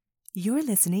You're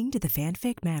listening to the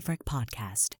Fanfic Maverick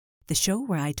podcast, the show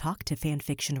where I talk to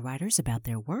fanfiction writers about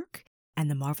their work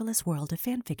and the marvelous world of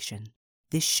fanfiction.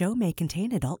 This show may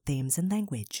contain adult themes and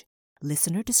language.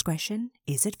 Listener discretion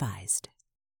is advised.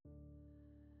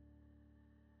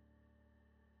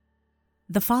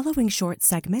 The following short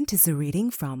segment is a reading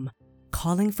from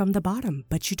Calling from the Bottom,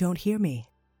 But You Don't Hear Me,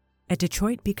 a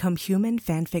Detroit Become Human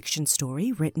fanfiction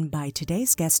story written by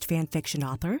today's guest fanfiction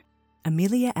author,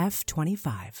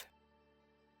 Emiliaf25.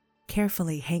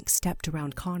 Carefully, Hank stepped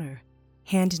around Connor,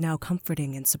 hand now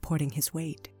comforting and supporting his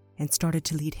weight, and started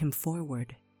to lead him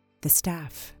forward. The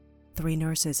staff, 3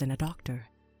 nurses and a doctor,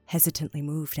 hesitantly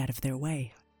moved out of their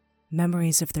way.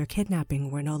 Memories of their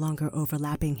kidnapping were no longer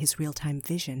overlapping his real-time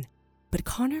vision, but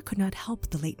Connor could not help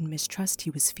the latent mistrust he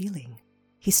was feeling.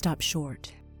 He stopped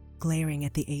short, glaring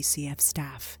at the ACF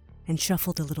staff, and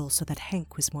shuffled a little so that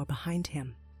Hank was more behind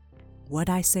him.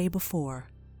 What'd I say before?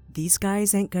 These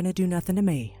guys ain't gonna do nothing to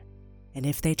me. And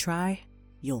if they try,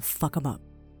 you'll fuck 'em up.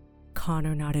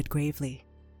 Connor nodded gravely.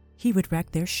 He would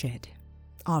wreck their shit.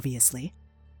 Obviously.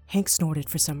 Hank snorted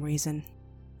for some reason.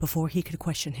 Before he could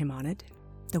question him on it,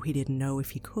 though he didn't know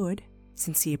if he could,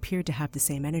 since he appeared to have the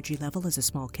same energy level as a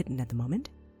small kitten at the moment,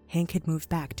 Hank had moved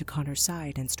back to Connor's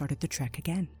side and started the trek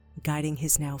again, guiding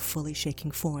his now fully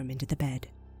shaking form into the bed.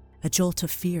 A jolt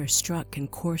of fear struck and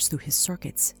coursed through his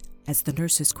circuits as the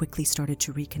nurses quickly started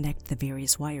to reconnect the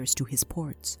various wires to his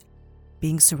ports.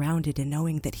 Being surrounded and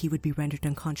knowing that he would be rendered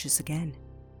unconscious again.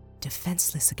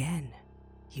 Defenseless again.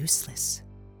 Useless.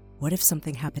 What if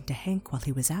something happened to Hank while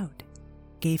he was out?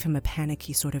 Gave him a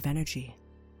panicky sort of energy,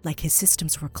 like his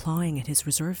systems were clawing at his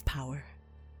reserve power.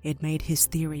 It made his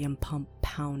therium pump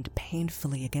pound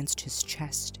painfully against his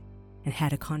chest, and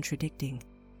had a contradicting,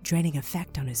 draining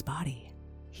effect on his body.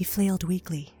 He flailed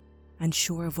weakly,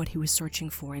 unsure of what he was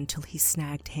searching for until he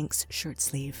snagged Hank's shirt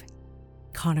sleeve.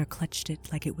 Connor clutched it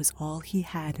like it was all he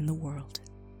had in the world.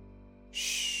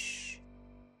 Shh.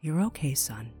 You're okay,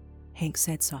 son, Hank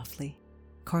said softly,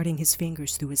 carting his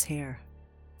fingers through his hair.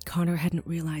 Connor hadn't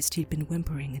realized he'd been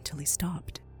whimpering until he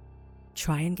stopped.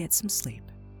 Try and get some sleep.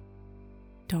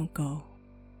 Don't go.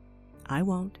 I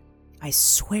won't. I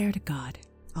swear to God,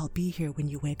 I'll be here when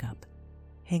you wake up.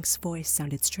 Hank's voice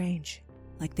sounded strange,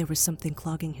 like there was something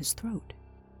clogging his throat.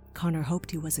 Connor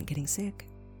hoped he wasn't getting sick.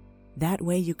 That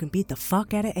way you can beat the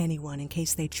fuck out of anyone in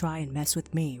case they try and mess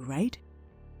with me, right?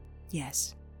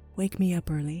 Yes. Wake me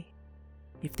up early.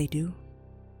 If they do.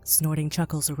 Snorting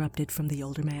chuckles erupted from the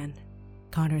older man.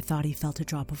 Connor thought he felt a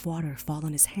drop of water fall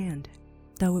on his hand,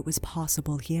 though it was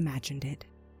possible he imagined it.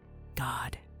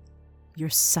 God, you're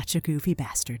such a goofy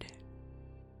bastard.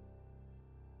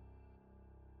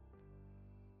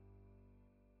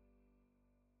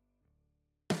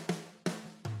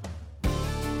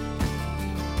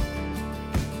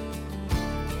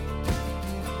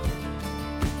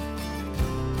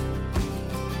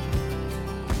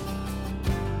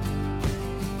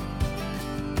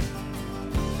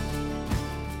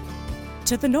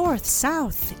 To the north,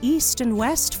 south, east, and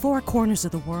west 4 corners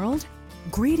of the world,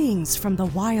 greetings from the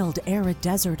wild, arid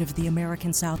desert of the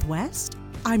American Southwest.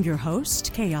 I'm your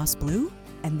host, Chaos Blue,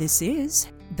 and this is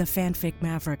the Fanfic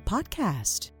Maverick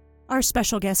podcast. Our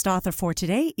special guest author for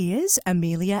today is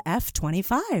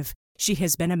Emiliaf25. She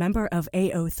has been a member of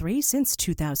AO3 since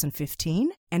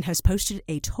 2015 and has posted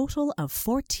a total of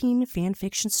 14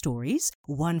 fanfiction stories,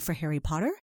 1 for Harry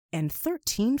Potter and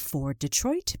 13 for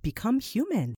Detroit Become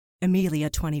Human.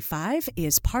 Emiliaf25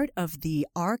 is part of the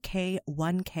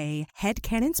RK1K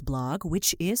Headcanons blog,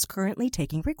 which is currently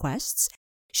taking requests.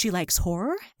 She likes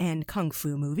horror and kung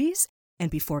fu movies, and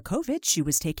before COVID, she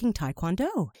was taking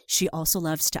Taekwondo. She also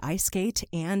loves to ice skate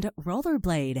and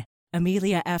rollerblade.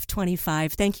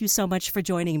 Emiliaf25, thank you so much for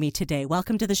joining me today.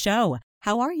 Welcome to the show.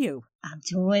 How are you? I'm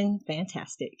doing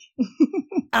fantastic.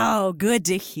 Oh, good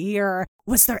to hear.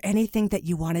 Was there anything that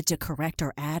you wanted to correct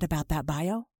or add about that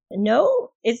bio?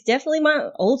 No, it's definitely my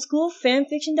old school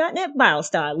fanfiction.net bio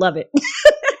style. I love it.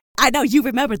 I know you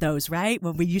remember those, right?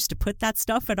 When we used to put that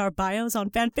stuff in our bios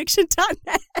on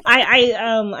fanfiction.net.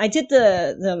 I did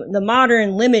the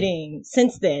modern limiting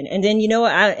since then, and then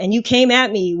and you came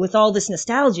at me with all this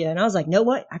nostalgia, and I was like, know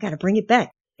what? I got to bring it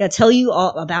back. I got to tell you all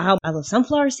about how I love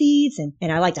sunflower seeds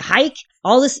and I like to hike.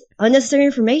 All this unnecessary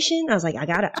information. I was like,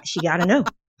 she gotta know.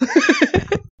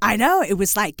 I know. It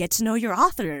was like, get to know your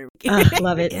author.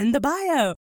 Love it. In the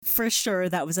bio. For sure,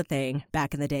 that was a thing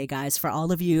back in the day, guys. For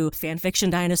all of you fanfiction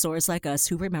dinosaurs like us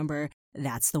who remember,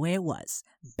 that's the way it was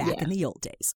back in the old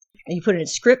days. And you put it in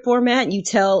script format and you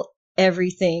tell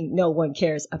everything no one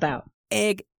cares about.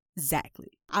 Exactly.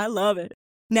 I love it.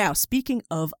 Now, speaking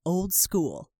of old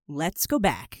school, let's go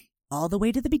back all the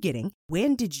way to the beginning.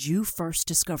 When did you first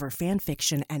discover fan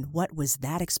fiction, and what was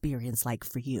that experience like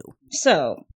for you?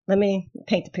 So let me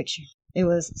paint the picture. It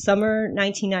was summer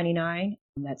 1999.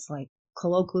 That's like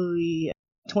colloquially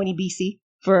 20 BC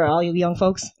for all you young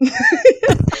folks.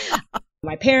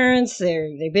 My parents,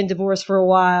 they've been divorced for a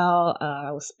while.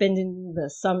 I was spending the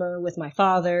summer with my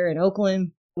father in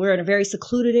Oakland. We're in a very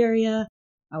secluded area.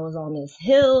 I was on this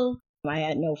hill. I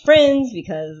had no friends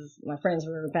because my friends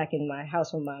were back in my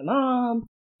house with my mom.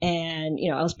 And,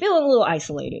 I was feeling a little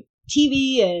isolated.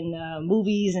 TV and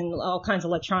movies and all kinds of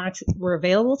electronics were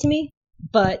available to me,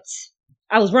 but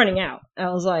I was running out. I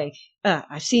was like,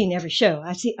 I've seen every show.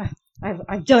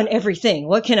 I've done everything.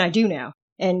 What can I do now?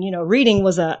 And, reading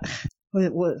was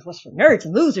for nerds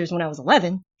and losers when I was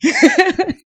 11.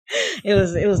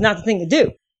 It was not the thing to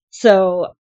do.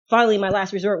 So finally, my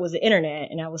last resort was the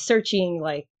internet, and I was searching,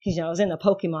 because I was into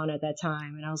Pokemon at that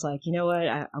time, and I was like, you know what?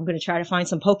 I'm going to try to find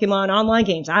some Pokemon online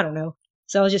games. I don't know.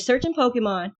 So I was just searching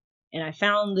Pokemon, and I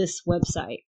found this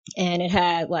website, and it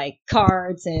had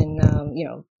cards and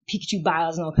Pikachu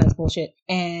bios and all kinds of bullshit.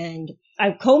 And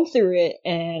I combed through it,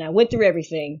 and I went through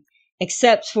everything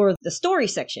except for the story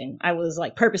section. I was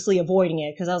purposely avoiding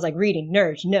it because I was reading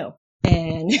nerds, no.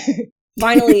 And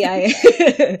finally, I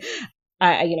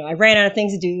ran out of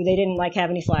things to do. They didn't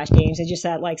have any Flash games. They just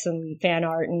had some fan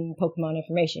art and Pokemon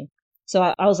information.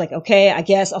 So I was like, okay, I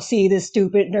guess I'll see this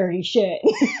stupid nerdy shit.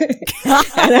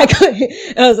 And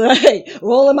I was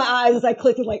rolling my eyes as I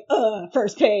clicked it,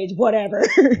 first page, whatever.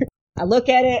 I look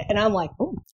at it and I'm like,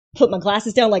 oh, put my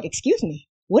glasses down excuse me,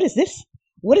 what is this?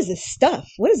 What is this stuff?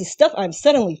 What is this stuff I'm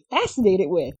suddenly fascinated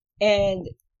with? And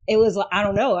it was, I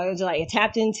don't know, I was it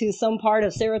tapped into some part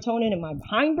of serotonin in my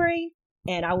hindbrain.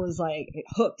 And I was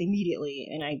hooked immediately.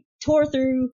 And I tore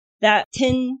through that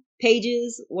 10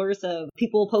 pages worth of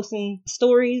people posting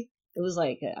stories. It was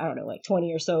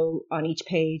 20 or so on each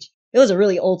page. It was a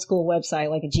really old school website,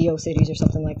 like a GeoCities or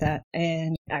something like that.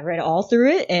 And I read all through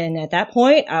it. And at that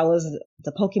point, I was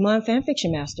the Pokemon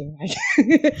fanfiction master.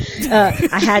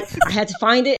 I had to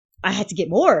find it. I had to get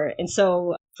more. And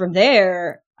so from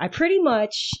there, I pretty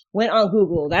much went on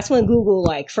Google. That's when Google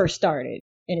first started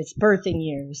in its birthing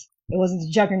years. It wasn't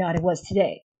the juggernaut it was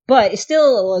today, but it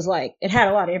still was it had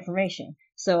a lot of information.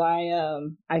 So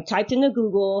I typed into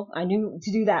Google. I knew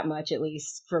to do that much, at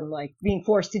least, from being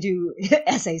forced to do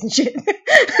essays and shit.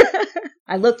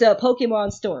 I looked up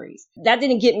Pokemon stories. That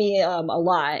didn't get me a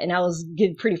lot, and I was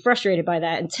getting pretty frustrated by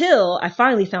that until I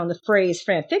finally found the phrase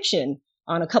fanfiction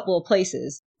on a couple of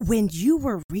places. When you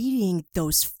were reading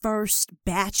those first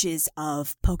batches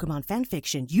of Pokemon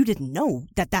fanfiction, you didn't know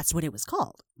that that's what it was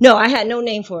called. No, I had no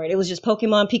name for it. It was just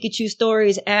Pokemon Pikachu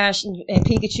stories, Ash and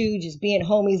Pikachu just being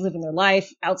homies, living their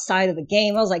life outside of the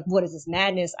game. I was like, what is this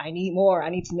madness? I need more. I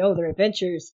need to know their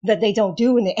adventures that they don't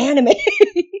do in the anime.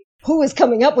 Who is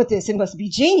coming up with this? It must be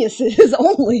geniuses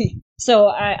only. So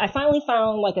I finally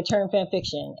found a term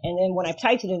fanfiction. And then when I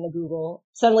typed it into Google,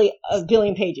 suddenly a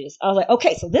billion pages. I was like,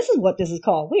 okay, so this is what this is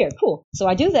called. Weird, cool. So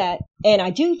I do that, and I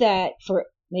do that for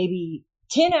maybe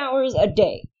 10 hours a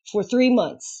day for 3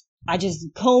 months. I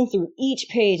just comb through each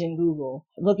page in Google,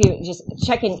 just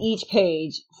checking each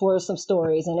page for some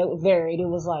stories, and it varied. It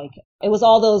was it was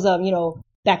all those,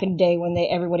 back in the day when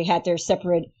everybody had their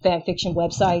separate fanfiction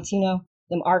websites,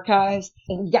 them archives.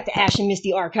 And you got the Ash and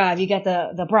Misty archive. You got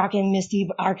the Brock and Misty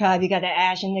archive. You got the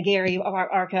Ash and the Gary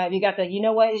archive. You got the,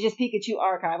 it's just Pikachu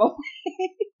archive.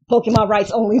 Pokemon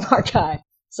rights only archive.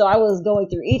 So I was going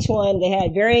through each one. They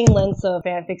had varying lengths of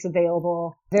fanfics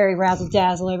available, very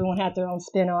razzle-dazzle. Everyone had their own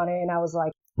spin on it. And I was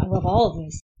like, I love all of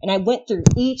this. And I went through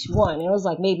each one. And it was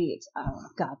maybe,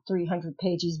 300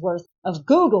 pages worth of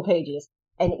Google pages.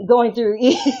 And going through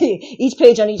each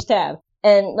page on each tab.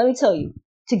 And let me tell you,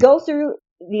 to go through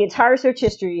the entire search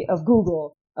history of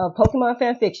Google of Pokemon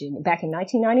fanfiction back in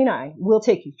 1999 will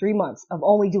take you 3 months of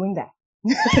only doing that.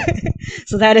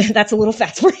 So that's a little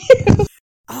fact for you.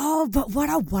 Oh, but what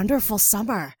a wonderful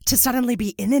summer to suddenly be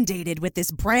inundated with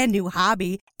this brand new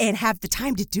hobby and have the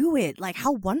time to do it.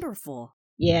 How wonderful.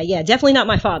 Yeah, definitely not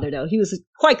my father, though. He was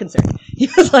quite concerned. He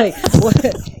was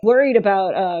worried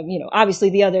about, obviously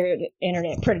the other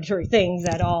internet predatory things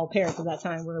that all parents of that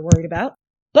time were worried about.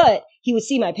 But he would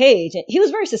see my page and he was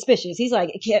very suspicious. He's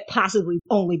like, it can't possibly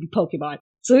only be Pokemon.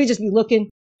 So he'd just be looking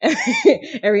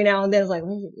every now and then.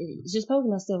 It's just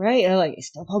Pokemon still, right? And I'm like, it's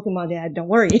still Pokemon, Dad. Don't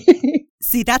worry.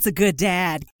 See, that's a good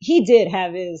dad. He did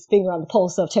have his finger on the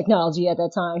pulse of technology at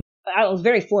that time. I was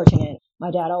very fortunate. My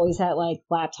dad always had like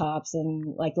laptops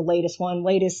and like the latest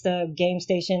game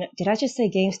station. Did I just say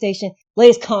game station?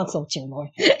 Latest console, Lord.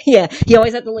 Yeah, he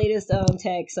always had the latest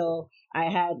tech. So I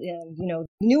had,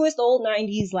 newest old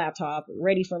 90s laptop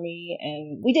ready for me.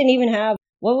 And we didn't even have,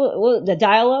 what the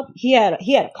dial up? He had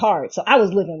a card. So I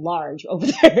was living large over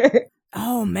there.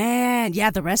 Oh, man.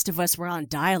 Yeah, the rest of us were on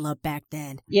dial-up back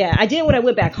then. Yeah, I did when I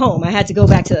went back home. I had to go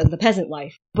back to the peasant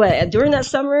life. But during that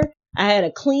summer, I had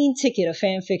a clean ticket of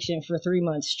fan fiction for 3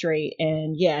 months straight.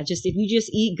 And yeah, just if you just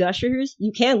eat Gushers,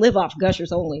 you can live off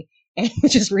Gushers only and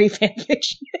just read fan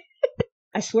fiction.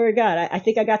 I swear to God, I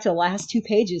think I got to the last 2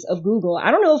 pages of Google.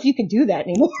 I don't know if you can do that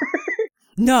anymore.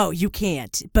 No, you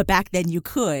can't. But back then you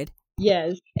could.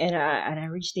 Yes. And I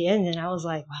reached the end and I was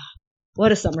like, wow,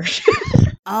 what a summer.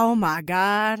 Oh my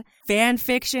God. Fan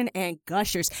fiction and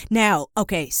Gushers. Now,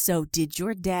 okay, so did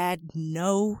your dad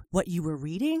know what you were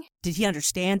reading? Did he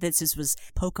understand that this was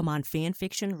Pokemon fan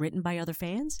fiction written by other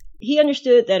fans? He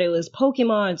understood that it was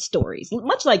Pokemon stories.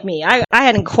 Much like me, I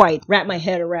hadn't quite wrapped my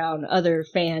head around other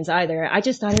fans either. I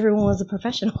just thought everyone was a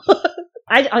professional.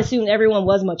 I assumed everyone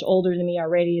was much older than me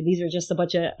already. These are just a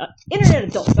bunch of internet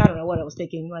adults. I don't know what I was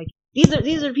thinking. Like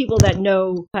these are people that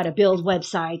know how to build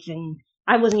websites, and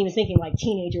I wasn't even thinking like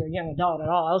teenager or young adult at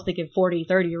all. I was thinking 40,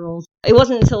 30-year-olds. It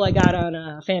wasn't until I got on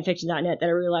fanfiction.net that I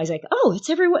realized like, oh, it's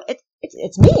everyone.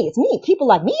 It's me. People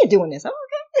like me are doing this. Oh,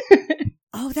 okay.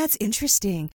 Oh, that's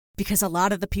interesting. Because a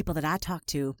lot of the people that I talk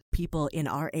to, people in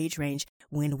our age range,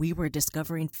 when we were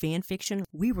discovering fan fiction,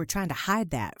 we were trying to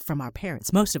hide that from our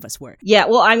parents. Most of us were. Yeah,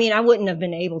 well, I mean, I wouldn't have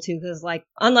been able to because, like,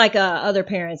 unlike other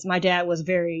parents, my dad was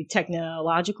very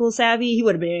technological savvy. He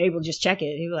would have been able to just check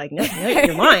it. He was like, no,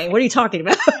 you're lying. What are you talking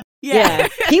about? Yeah.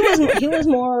 He was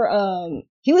more,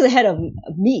 he was ahead of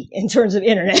me in terms of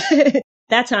internet.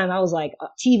 That time I was like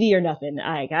TV or nothing.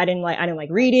 I didn't like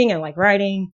reading. I didn't like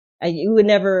writing. You would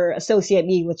never associate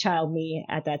me with child me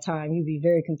at that time. You'd be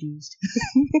very confused.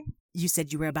 You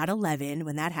said you were about 11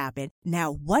 when that happened.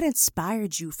 Now, what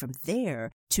inspired you from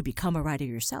there to become a writer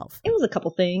yourself? It was a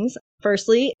couple things.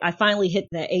 Firstly, I finally hit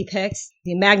the apex,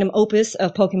 the magnum opus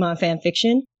of Pokemon fan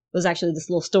fiction. It was actually this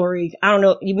little story. I don't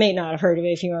know. You may not have heard of it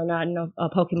if you are not a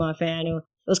Pokemon fan. It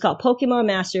was called Pokemon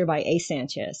Master by A.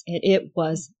 Sanchez. And it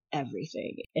was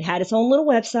everything. It had its own little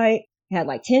website. It had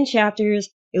like 10 chapters.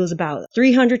 It was about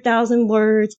 300,000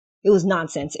 words. It was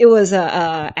nonsense. It was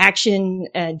a action,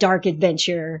 dark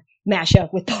adventure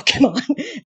mashup with Pokemon.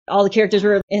 All the characters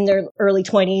were in their early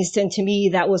 20s, and to me,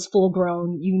 that was full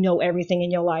grown. You know everything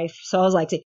in your life. So I was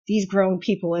like, these grown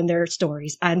people and their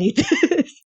stories, I need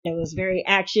this. It was very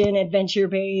action, adventure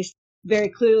based, very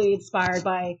clearly inspired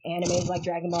by animes like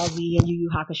Dragon Ball Z and Yu Yu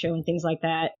Hakusho and things like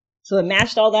that. So it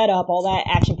matched all that up, all that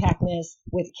action-packedness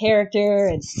with character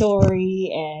and story,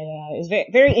 and it was very,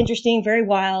 very interesting, very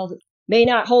wild. May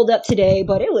not hold up today,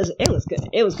 but it was good.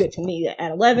 It was good to me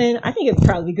at 11. I think it would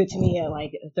probably be good to me at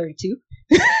like 32.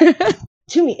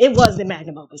 To me, it was the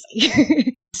magnum opus.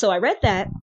 So I read that,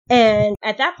 and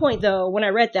at that point, though, when I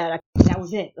read that, that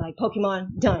was it. Like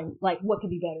Pokemon, done. Like what could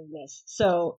be better than this?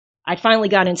 So I finally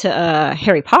got into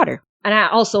Harry Potter. And I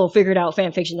also figured out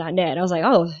fanfiction.net. I was like,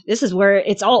 oh, this is where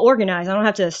it's all organized. I don't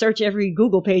have to search every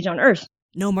Google page on Earth.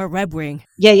 No more Webwing.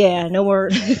 Yeah. No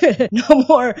more, no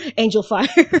more Angel Fire.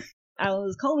 I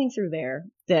was combing through there,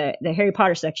 the Harry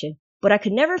Potter section, but I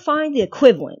could never find the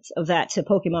equivalent of that to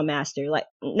Pokemon Master. Like,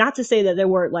 not to say that there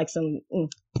weren't like some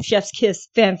chef's kiss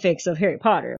fanfics of Harry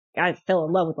Potter. I fell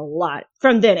in love with a lot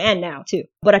from then and now too,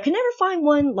 but I could never find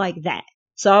one like that.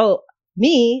 So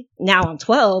me, now I'm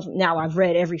 12, now I've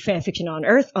read every fanfiction on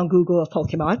Earth on Google of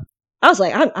Pokemon. I was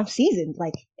like, I'm seasoned,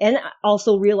 like, and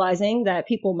also realizing that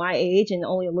people my age and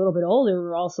only a little bit older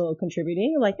were also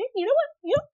contributing. Like, hey, you know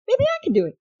what? Maybe I can do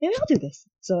it. Maybe I'll do this.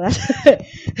 So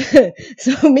that's,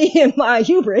 so me and my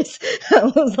hubris, I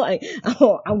was like,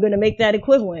 I'm going to make that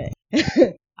equivalent.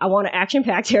 I want an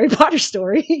action-packed Harry Potter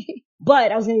story,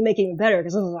 but I was going to make it even better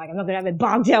because I was like, I'm not going to have it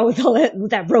bogged down with all that,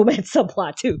 with that romance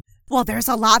subplot too. Well, there's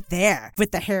a lot there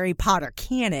with the Harry Potter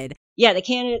canon. Yeah, the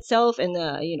canon itself and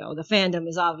the fandom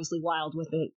is obviously wild with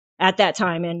it at that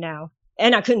time and now.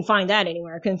 And I couldn't find that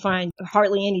anywhere. I couldn't find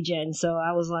hardly any gen. So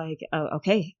I was like, oh,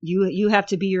 okay, you have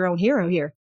to be your own hero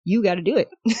here. You got to do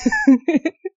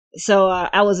it. So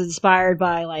I was inspired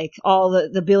by like all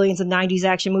the billions of 90s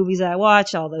action movies that I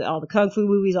watched, all the kung fu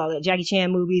movies, all the Jackie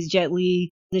Chan movies, Jet Li,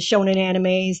 the shonen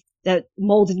animes that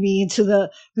molded me into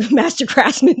the master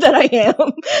craftsman that I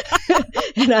am.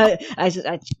 And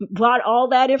I brought all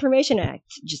that information and I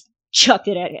just chucked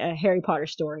it at a Harry Potter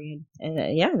story.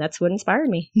 And yeah, that's what inspired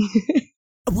me.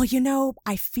 Well,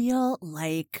 I feel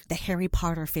like the Harry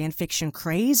Potter fanfiction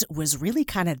craze was really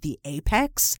kind of the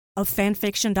apex of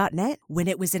fanfiction.net when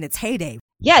it was in its heyday.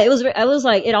 Yeah, it was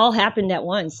like it all happened at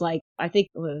once. Like I think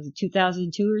it was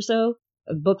 2002 or so.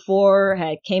 Book 4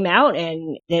 had came out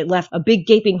and it left a big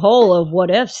gaping hole of what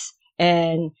ifs.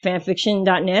 And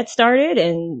fanfiction.net started,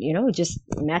 and just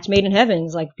match made in heaven.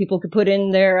 It's like people could put in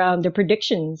their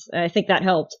predictions. I think that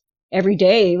helped. Every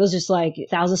day it was just like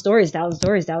 1,000 stories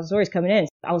coming in.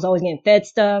 I was always getting fed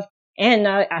stuff, and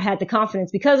I had the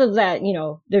confidence because of that.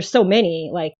 There's so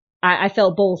many. Like I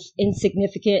felt both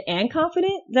insignificant and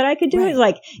confident that I could do it.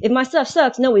 Like if my stuff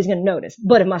sucks, nobody's gonna notice.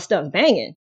 But if my stuff's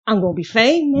banging, I'm gonna be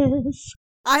famous.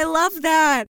 I love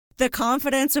that. The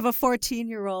confidence of a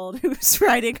 14-year-old who's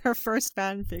writing her first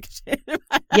fan fiction.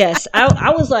 Yes,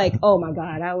 I was like, oh my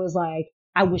God. I was like,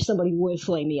 I wish somebody would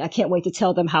flame me. I can't wait to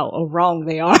tell them how wrong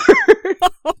they are.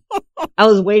 I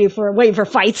was waiting for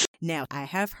fights. Now, I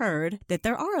have heard that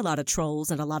there are a lot of trolls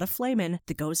and a lot of flaming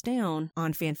that goes down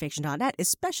on fanfiction.net,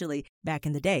 especially back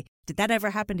in the day. Did that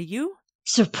ever happen to you?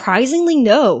 Surprisingly,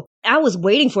 no. I was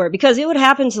waiting for it because it would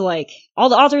happen to like all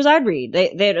the authors I'd read.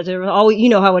 There always, you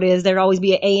know how it is. There'd always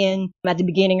be an AN at the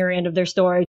beginning or end of their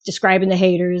story describing the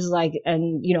haters, like,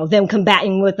 and them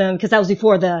combating with them, because that was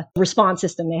before the response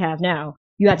system they have now.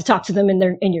 You had to talk to them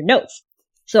in your notes.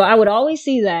 So I would always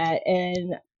see that,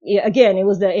 and again, it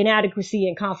was the inadequacy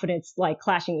and confidence like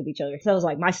clashing with each other. Because I was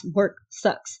like, my work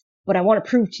sucks, but I want to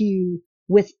prove to you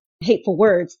with hateful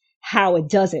words how it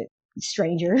doesn't.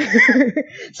 Stranger.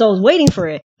 So I was waiting for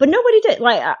it, but nobody did.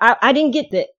 Like I didn't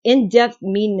get the in-depth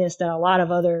meanness that a lot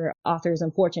of other authors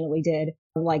unfortunately did.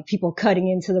 Like people cutting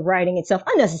into the writing itself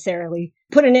unnecessarily,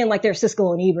 putting in like they're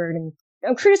Siskel and Ebert and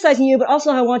I'm criticizing you, but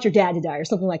also I want your dad to die or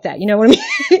something like that. You know what I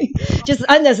mean? Just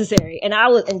unnecessary. And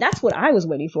that's what I was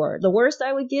waiting for. The worst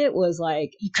I would get was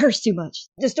like, you curse too much.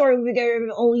 The story would be there if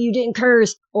only you didn't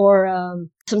curse, or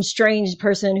some strange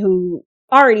person who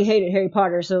already hated Harry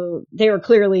Potter, so they were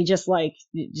clearly just wanted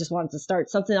to start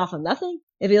something off of nothing.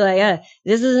 It'd be like,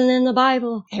 this isn't in the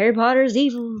Bible. Harry Potter's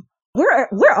evil. Where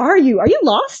are you? Are you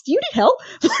lost? Do you need help?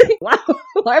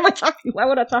 Why am I talking? Why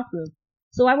would I talk to them?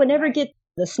 So I would never get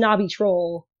the snobby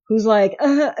troll who's like,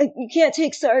 you can't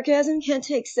take sarcasm, can't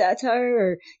take satire,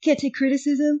 or can't take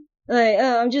criticism. Like,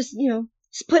 I'm just,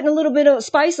 just putting a little bit of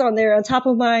spice on there on top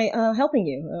of my helping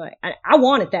you. Like, I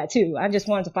wanted that too. I just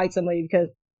wanted to fight somebody because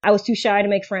I was too shy to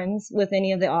make friends with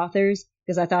any of the authors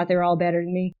because I thought they were all better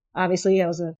than me. Obviously, I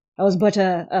was but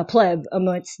a pleb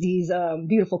amongst these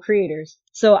beautiful creators.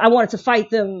 So I wanted to fight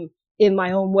them in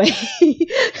my own way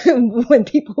when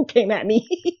people came at me.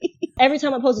 Every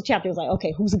time I posted a chapter, it was like,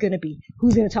 okay, who's it going to be?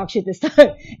 Who's going to talk shit this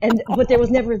time? But there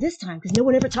was never this time because no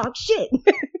one ever talked shit.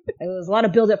 It was a lot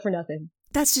of build up for nothing.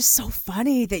 That's just so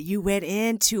funny that you went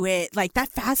into it. Like, that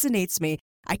fascinates me.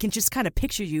 I can just kind of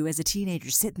picture you as a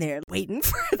teenager sitting there waiting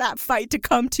for that fight to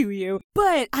come to you.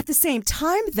 But at the same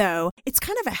time, though, it's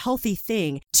kind of a healthy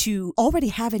thing to already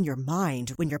have in your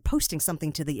mind when you're posting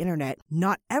something to the internet.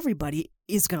 Not everybody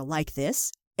is going to like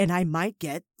this, and I might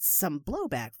get some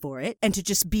blowback for it. And to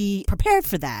just be prepared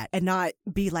for that and not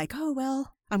be like, oh,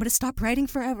 well, I'm going to stop writing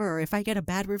forever if I get a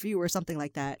bad review or something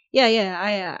like that. Yeah,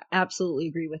 I absolutely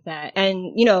agree with that.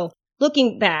 And,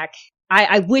 looking back,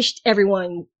 I wished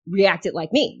everyone reacted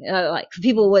like me. Like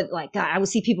people would I would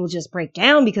see people just break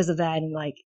down because of that,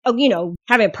 and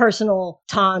having personal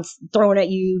taunts thrown at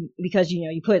you because,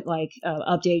 you put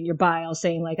update in your bio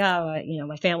saying like,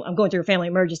 my family, I'm going through a family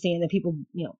emergency, and then people,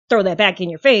 throw that back in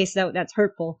your face. That's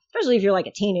hurtful, especially if you're like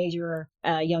a teenager or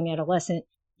a young adolescent.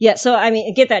 Yeah. So, I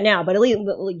mean, I get that now, but at least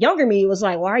younger me was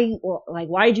like, why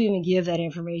did you even give that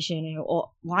information? And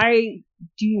why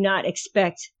do you not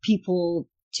expect people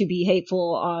to be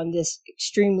hateful on this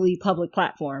extremely public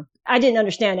platform? I didn't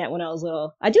understand that when I was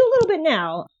little. I do a little bit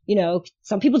now.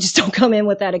 Some people just don't come in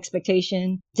with that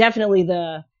expectation. Definitely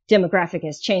the demographic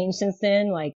has changed since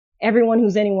then. Like everyone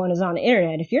who's anyone is on the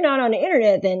internet. If you're not on the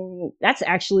internet, then that's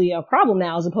actually a problem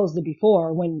now as opposed to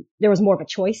before when there was more of a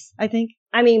choice, I think.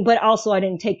 I mean, but also I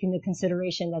didn't take into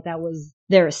consideration that was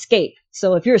their escape.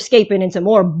 So if you're escaping into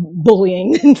more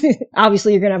bullying,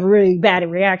 obviously you're going to have a really bad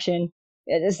reaction.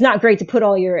 It's not great to put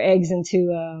all your eggs into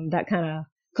that kind of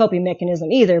coping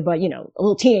mechanism either, but a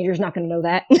little teenager's not going to know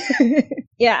that.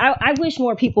 Yeah, I wish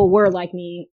more people were like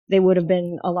me. They would have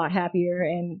been a lot happier,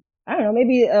 and I don't know,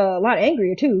 maybe a lot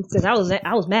angrier too, because I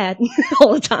was mad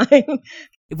all the time.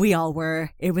 We all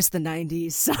were. It was the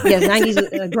 90s. So. Yeah,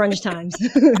 90s grunge times.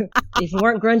 If you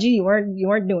weren't grungy, you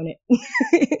weren't doing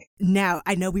it. Now,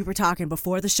 I know we were talking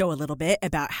before the show a little bit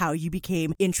about how you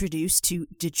became introduced to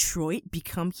Detroit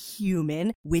Become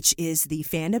Human, which is the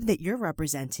fandom that you're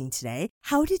representing today.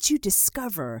 How did you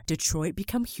discover Detroit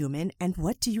Become Human, and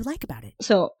what do you like about it?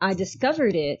 So I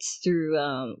discovered it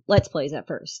through Let's Plays at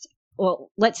first.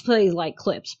 Well, Let's Plays like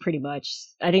clips, pretty much.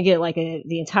 I didn't get like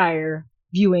the entire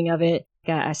viewing of it.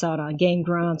 I saw it on Game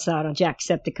Grumps, saw it on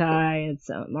Jacksepticeye, and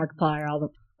Markiplier,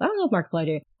 I don't know if Markiplier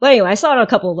did. But anyway, I saw it on a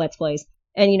couple of Let's Plays.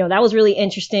 And, that was really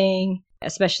interesting,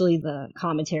 especially the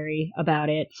commentary about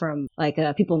it from, like,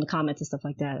 people in the comments and stuff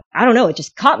like that. I don't know, it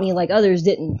just caught me like others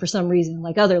didn't for some reason,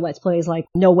 like other Let's Plays, like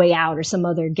No Way Out or some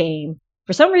other game.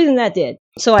 For some reason, that did.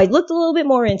 So I looked a little bit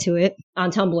more into it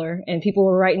on Tumblr, and people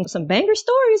were writing some banger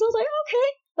stories. I was like, okay,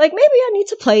 like, maybe I need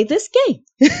to play this game.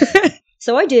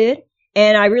 So I did.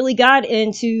 And I really got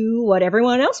into what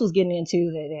everyone else was getting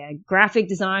into. The graphic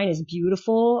design is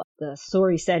beautiful. The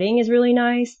story setting is really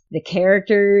nice. The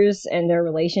characters and their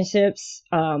relationships,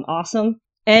 awesome.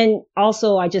 And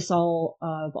also, I just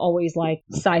always liked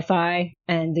sci-fi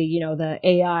and the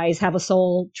AIs have a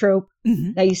soul trope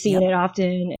that you see in it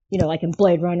often, like in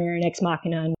Blade Runner and Ex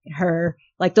Machina and Her.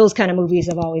 Like those kind of movies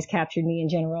have always captured me in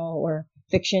general, or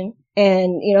fiction.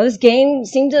 And, this game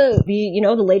seemed to be,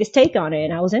 the latest take on it,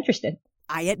 and I was interested.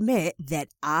 I admit that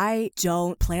I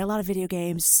don't play a lot of video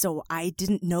games, so I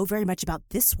didn't know very much about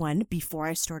this one before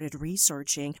I started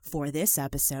researching for this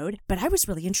episode, but I was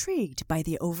really intrigued by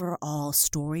the overall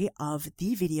story of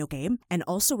the video game and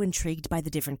also intrigued by the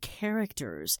different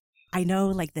characters. I know,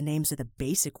 like, the names are the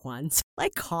basic ones,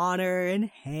 like Connor and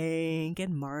Hank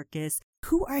and Marcus.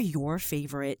 Who are your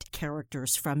favorite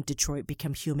characters from Detroit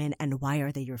Become Human, and why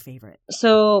are they your favorite?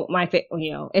 So,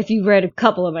 if you've read a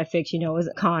couple of my fics, is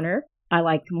Connor. I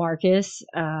like Marcus.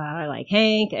 I like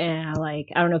Hank, and I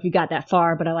don't know if you got that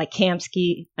far, but I like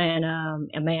Kamsky and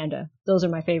Amanda. Those are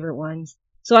my favorite ones.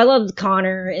 So I loved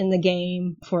Connor in the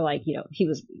game for he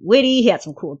was witty. He had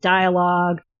some cool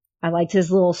dialogue. I liked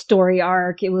his little story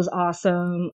arc. It was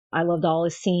awesome. I loved all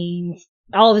his scenes.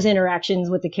 All of his interactions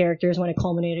with the characters when it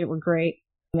culminated were great.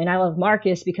 And I love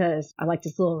Marcus because I liked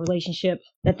this little relationship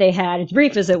that they had, as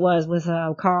brief as it was, with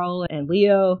Carl and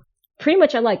Leo. Pretty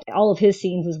much I liked all of his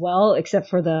scenes as well, except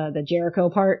for the Jericho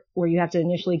part where you have to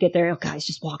initially get there. Oh, God, he's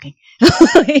just walking.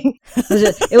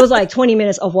 It was like 20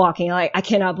 minutes of walking. Like, I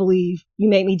cannot believe you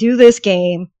made me do this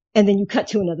game, and then you cut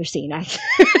to another scene.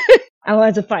 I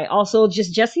wanted to fight. Also,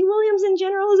 just Jesse Williams in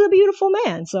general is a beautiful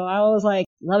man. So I was like,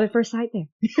 love at first sight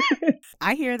there.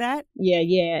 I hear that. Yeah.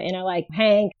 And I like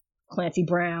Hank, Clancy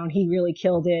Brown. He really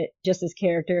killed it. Just his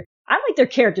character. I like their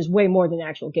characters way more than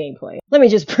actual gameplay. Let me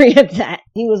just preempt that.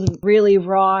 He was really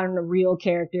raw and a real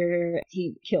character.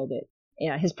 He killed it.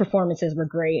 Yeah, his performances were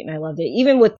great and I loved it.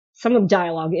 Even with some of the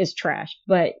dialogue is trash,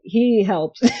 but he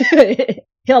helped. He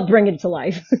helped bring it to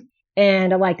life.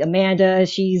 And I like Amanda.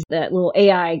 She's that little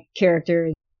AI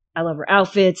character. I love her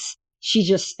outfits. She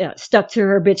just stuck to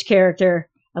her bitch character.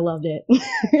 I loved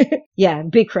it. Yeah,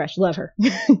 big crush. Love her.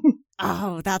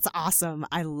 Oh, that's awesome.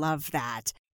 I love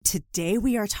that. Today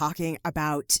we are talking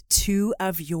about two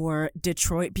of your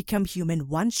Detroit Become Human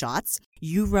one-shots.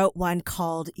 You wrote one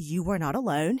called You Are Not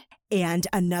Alone and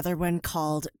another one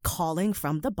called Calling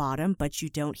from the Bottom, But You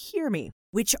Don't Hear Me,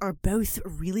 which are both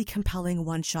really compelling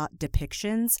one-shot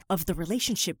depictions of the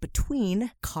relationship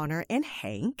between Connor and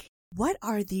Hank. What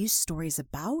are these stories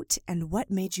about and what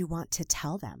made you want to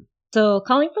tell them? So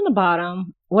Calling from the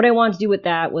Bottom, what I wanted to do with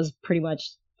that was pretty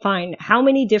much find how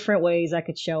many different ways I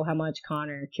could show how much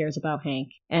Connor cares about Hank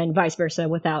and vice versa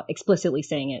without explicitly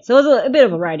saying it. So it was a bit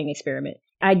of a writing experiment.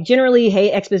 I generally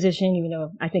hate exposition, even though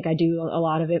I think I do a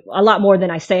lot of it, a lot more than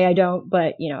I say I don't,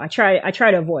 but I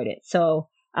try to avoid it. So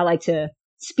I like to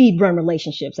speed run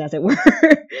relationships, as it were.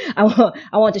 I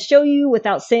want to show you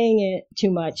without saying it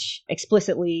too much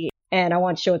explicitly. And I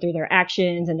want to show it through their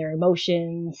actions and their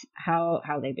emotions, how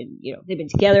they've been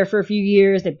together for a few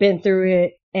years. They've been through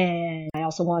it. And I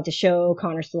also wanted to show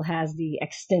Connor still has the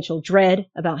existential dread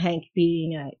about Hank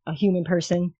being a human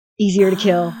person, easier to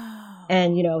kill.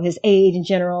 And, his age in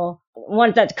general. I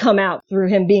wanted that to come out through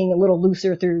him being a little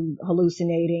looser through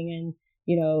hallucinating and,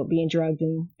 being drugged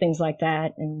and things like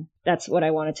that. And that's what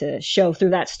I wanted to show through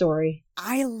that story.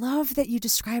 I love that you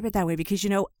describe it that way because,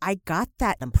 I got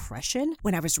that impression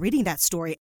when I was reading that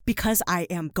story. Because I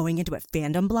am going into it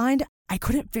fandom blind, I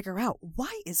couldn't figure out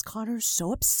why is Connor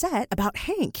so upset about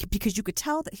Hank? Because you could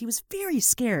tell that he was very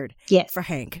scared for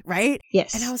Hank, right?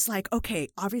 Yes. And I was like, okay,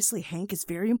 obviously Hank is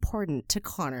very important to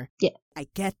Connor. Yeah. I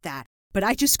get that. But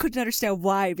I just couldn't understand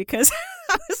why because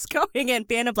I was going in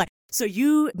fandom blind. So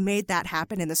you made that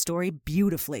happen in the story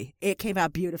beautifully. It came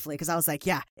out beautifully because I was like,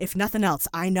 yeah, if nothing else,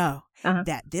 I know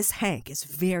that this Hank is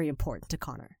very important to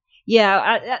Connor.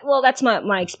 Yeah, well, that's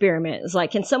my experiment. It's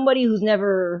like, can somebody who's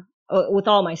never, with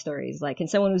all my stories, like, can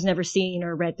someone who's never seen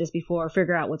or read this before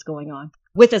figure out what's going on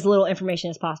with as little information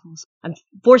as possible? So I'm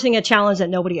forcing a challenge that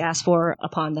nobody asked for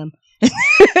upon them.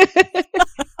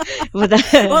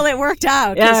 Well, it worked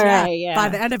out. Right. By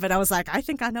the end of it, I was like, I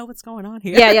think I know what's going on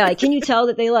here. Yeah. Like, can you tell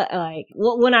that they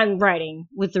when I'm writing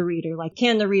with the reader, like,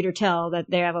 can the reader tell that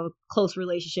they have a close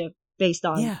relationship based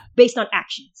on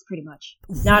actions, pretty much,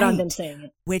 not on them saying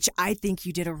it? Which I think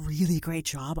you did a really great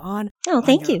job on. Oh,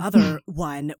 thank you. Other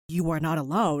one, You Are Not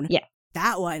Alone. Yeah.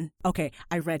 That one, okay,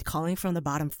 I read Calling from the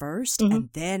Bottom first, and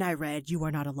then I read You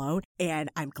Are Not Alone.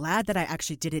 And I'm glad that I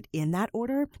actually did it in that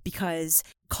order because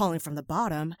Calling from the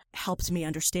Bottom helped me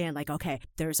understand, like, okay,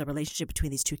 there's a relationship between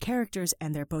these two characters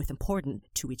and they're both important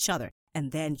to each other.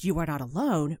 And then You Are Not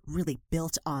Alone really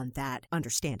built on that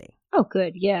understanding. Oh,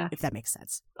 good. Yeah. If that makes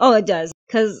sense. Oh, it does.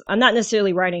 Because I'm not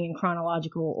necessarily writing in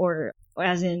chronological order,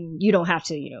 as in you don't have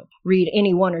to, read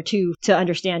any one or two to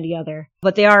understand the other.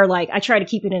 But they are like, I try to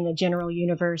keep it in the general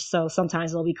universe. So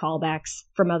sometimes there'll be callbacks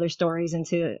from other stories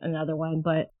into another one.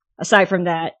 But aside from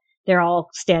that, they're all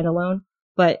standalone.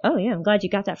 But, oh yeah, I'm glad you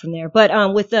got that from there. But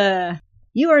with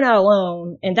You Are Not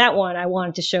Alone, and that one, I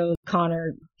wanted to show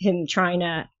Connor, him trying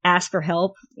to ask for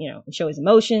help, and show his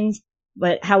emotions,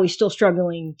 but how he's still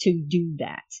struggling to do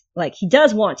that. Like, he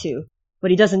does want to,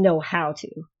 but he doesn't know how to,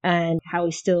 and how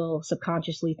he still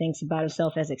subconsciously thinks about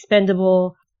himself as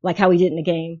expendable, like how he did in the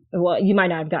game. Well, you might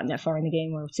not have gotten that far in the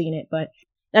game or seen it, but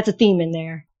that's a theme in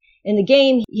there. In the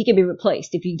game, he can be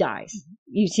replaced if he dies.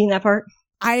 You've seen that part?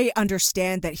 I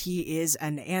understand that he is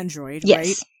an android, yes.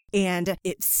 Right? And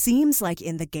it seems like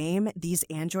in the game, these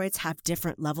androids have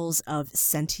different levels of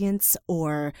sentience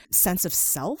or sense of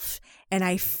self. And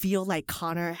I feel like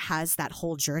Connor has that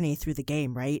whole journey through the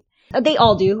game, right? They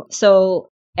all do.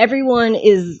 So everyone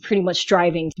is pretty much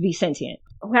striving to be sentient.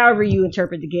 However you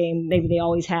interpret the game, maybe they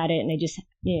always had it and they just,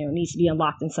 needs to be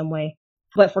unlocked in some way.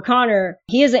 But for Connor,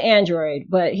 he is an android,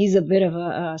 but he's a bit of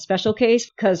a special case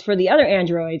because for the other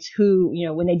androids who,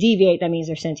 when they deviate, that means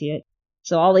they're sentient.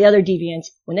 So all the other deviants,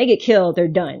 when they get killed, they're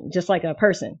done, just like a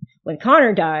person. When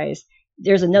Connor dies,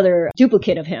 there's another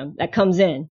duplicate of him that comes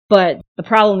in. But the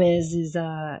problem is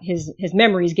his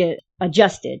memories get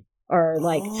adjusted, or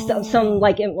like some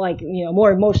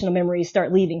more emotional memories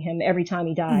start leaving him every time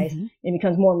he dies. It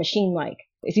becomes more machine-like.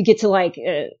 If you get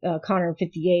to Connor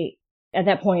 58, at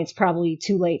that point it's probably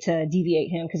too late to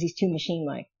deviate him because he's too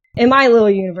machine-like. In my little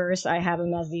universe, I have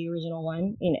him as the original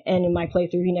one, and in my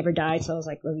playthrough, he never died, so I was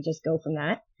like, let me just go from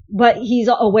that. But he's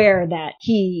aware that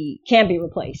he can be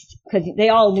replaced, because they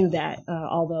all knew that,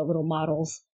 all the little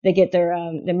models. They get their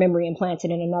memory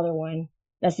implanted in another one.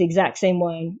 That's the exact same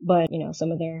one, but,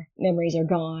 some of their memories are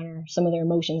gone, or some of their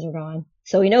emotions are gone.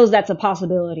 So he knows that's a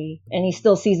possibility, and he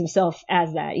still sees himself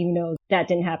as that, even though that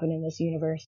didn't happen in this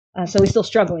universe. So he's still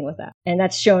struggling with that. And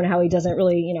that's shown how he doesn't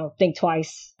really, think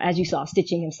twice, as you saw,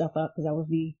 stitching himself up, because that was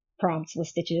the prompts with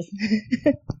stitches.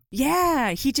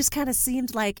 Yeah, he just kind of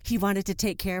seemed like he wanted to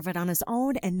take care of it on his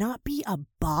own and not be a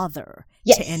bother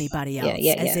to anybody else.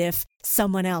 As if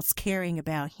someone else caring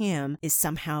about him is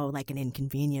somehow like an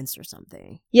inconvenience or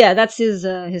something. Yeah, that's his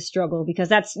struggle, because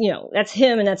that's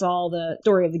him, and that's all the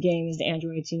story of the game is the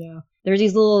androids, There's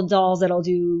these little dolls that'll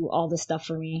do all this stuff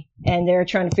for me, and they're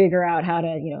trying to figure out how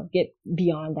to, get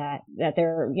beyond that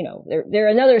they're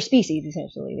another species,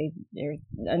 essentially. They're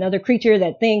another creature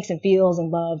that thinks and feels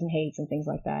and loves and hates and things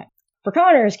like that. For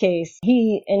Connor's case,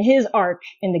 in his arc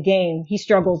in the game, he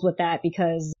struggles with that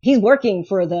because he's working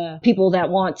for the people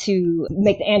that want to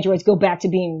make the androids go back to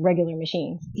being regular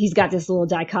machines. He's got this little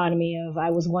dichotomy of, I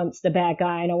was once the bad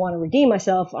guy and I want to redeem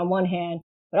myself on one hand,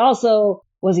 but also,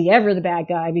 was he ever the bad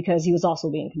guy because he was also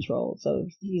being controlled? So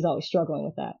he's always struggling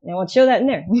with that. And I want to show that in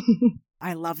there.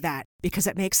 I love that because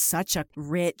it makes such a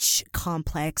rich,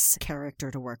 complex character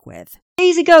to work with.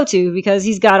 Easy go-to because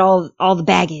he's got all the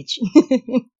baggage.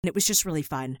 It was just really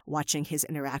fun watching his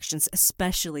interactions,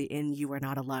 especially in You Are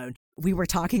Not Alone. We were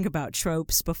talking about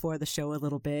tropes before the show a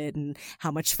little bit and how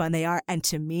much fun they are. And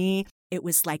to me, it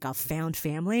was like a found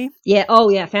family. Yeah. Oh,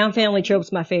 yeah. Found family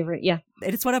trope's my favorite. Yeah.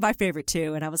 And it's one of my favorite,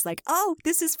 too. And I was like, oh,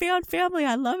 this is found family.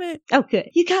 I love it. Oh, good.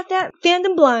 You got that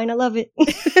fandom blind. I love it.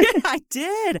 I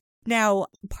did. Now,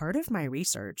 part of my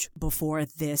research before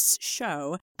this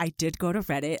show, I did go to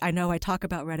Reddit. I know I talk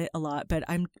about Reddit a lot, but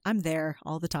I'm there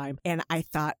all the time. And I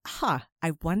thought,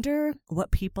 I wonder what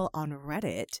people on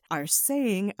Reddit are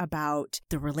saying about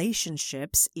the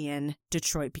relationships in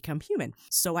Detroit Become Human.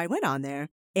 So I went on there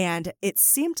And it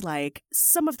seemed like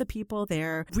some of the people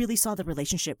there really saw the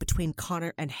relationship between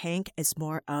Connor and Hank as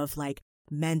more of like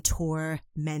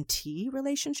mentor-mentee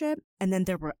relationship. And then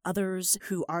there were others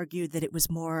who argued that it was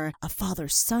more a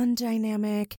father-son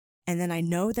dynamic. And then I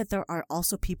know that there are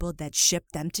also people that ship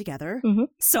them together. Mm-hmm.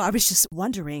 So I was just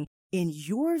wondering, in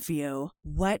your view,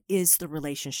 what is the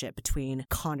relationship between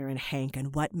Connor and Hank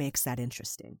and what makes that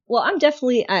interesting? Well, I'm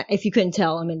definitely, if you couldn't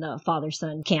tell, I'm in the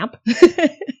father-son camp.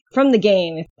 From the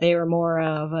game, they were more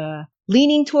of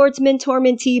leaning towards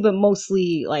mentor-mentee, but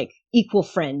mostly like equal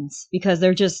friends because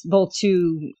they're just both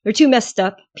they're too messed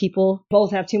up people.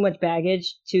 Both have too much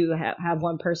baggage to have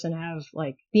one person have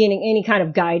like be in any kind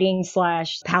of guiding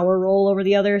 / power role over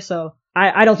the other. So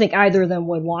I don't think either of them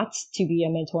would want to be a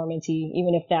mentor-mentee,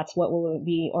 even if that's what will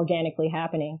be organically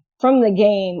happening. From the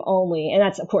game only, and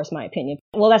that's of course my opinion.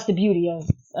 Well, that's the beauty of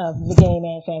the game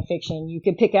and fan fiction. You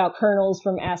could pick out kernels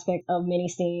from aspects of many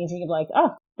scenes and you could be like,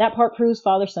 oh, that part proves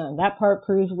father-son, that part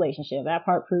proves relationship, that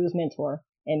part proves mentor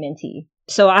and mentee.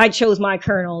 So I chose my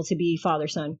kernel to be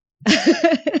father-son.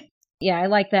 Yeah, I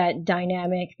like that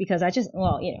dynamic because as you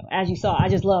saw, I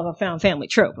just love a found family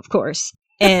trope, of course.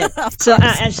 And so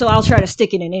I'll try to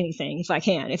stick it in anything if I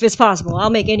can. If it's possible,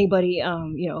 I'll make anybody,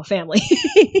 a family,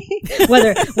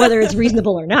 whether it's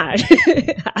reasonable or not.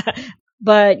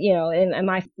 But, in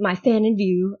my fan in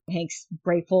view, Hank's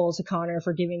grateful to Connor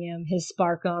for giving him his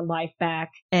spark on life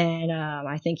back. And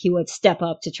I think he would step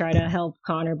up to try to help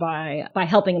Connor by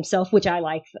helping himself, which I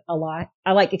like a lot.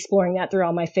 I like exploring that through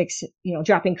all my fics,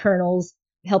 dropping kernels,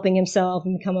 helping himself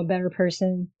and become a better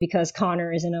person because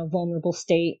Connor is in a vulnerable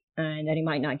state and that he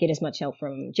might not get as much help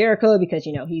from Jericho because,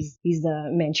 he's the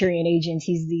Manchurian agent.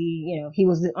 He's he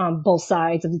was on both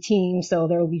sides of the team. So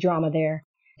there will be drama there.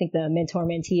 I think the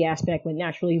mentor-mentee aspect would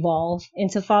naturally evolve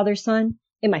into father-son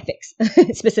in my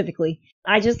fics specifically.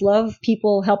 I just love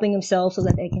people helping themselves so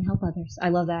that they can help others. I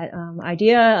love that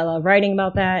idea. I love writing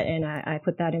about that, and I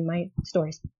put that in my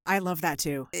stories. I love that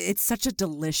too. It's such a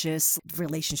delicious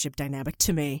relationship dynamic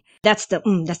to me. That's the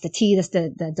tea. That's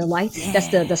the delight. Yeah. That's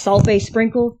the sulfate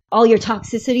sprinkle. All your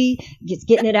toxicity,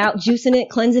 getting it out, juicing it,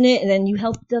 cleansing it, and then you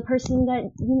help the person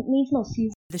that needs most to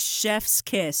you. The chef's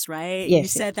kiss, right? Yes, you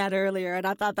said that earlier, and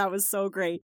I thought that was so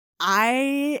great.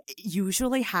 I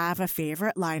usually have a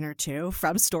favorite line or two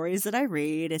from stories that I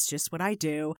read. It's just what I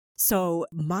do. So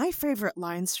my favorite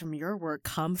lines from your work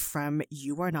come from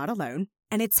You Are Not Alone.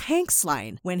 And it's Hank's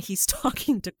line when he's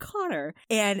talking to Connor.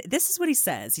 And this is what he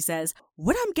says. He says,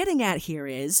 what I'm getting at here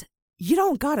is you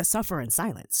don't gotta suffer in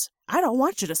silence. I don't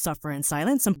want you to suffer in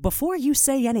silence. And before you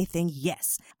say anything,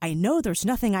 yes, I know there's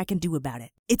nothing I can do about it.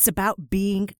 It's about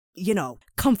being,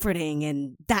 comforting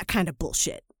and that kind of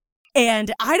bullshit.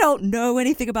 And I don't know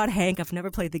anything about Hank. I've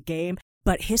never played the game,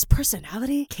 but his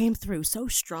personality came through so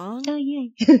strong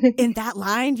in that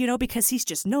line, because he's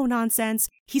just no nonsense.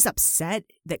 He's upset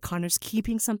that Connor's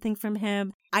keeping something from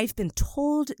him. I've been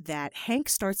told that Hank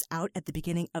starts out at the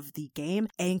beginning of the game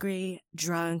angry,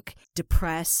 drunk,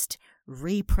 depressed,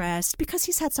 repressed, because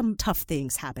he's had some tough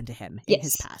things happen to him in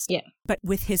his past. Yeah. But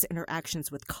with his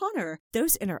interactions with Connor,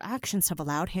 those interactions have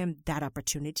allowed him that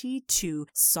opportunity to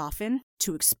soften,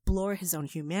 to explore his own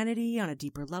humanity on a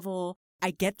deeper level.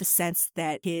 I get the sense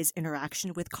that his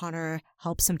interaction with Connor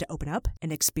helps him to open up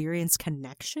and experience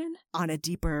connection on a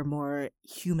deeper, more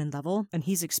human level. And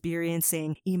he's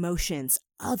experiencing emotions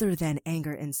other than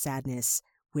anger and sadness,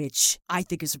 which I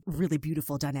think is a really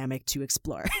beautiful dynamic to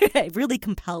explore. Really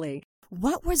compelling.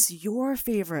 What was your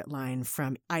favorite line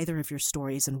from either of your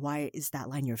stories, and why is that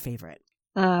line your favorite?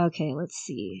 Okay, let's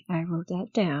see. I wrote that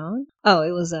down. Oh,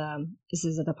 it was, this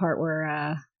is the part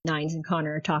where, Nines and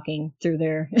Connor are talking through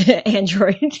their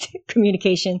Android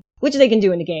communication, which they can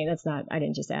do in the game. I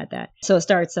didn't just add that. So it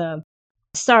starts,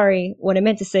 sorry, what I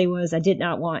meant to say was I did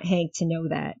not want Hank to know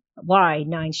that. Why?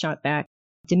 Nines shot back,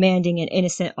 demanding and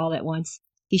innocent all at once.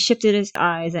 He shifted his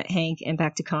eyes at Hank and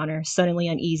back to Connor, suddenly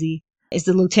uneasy. Is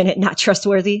the lieutenant not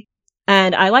trustworthy?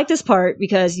 And I like this part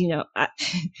because,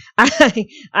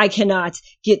 I cannot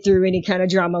get through any kind of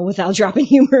drama without dropping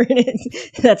humor in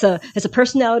it. That's a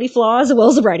personality flaw as well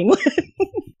as a writing one.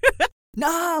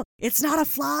 No, it's not a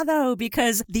flaw though,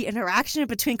 because the interaction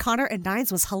between Connor and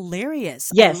Nines was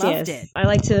hilarious. Yes, I loved it. I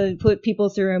like to put people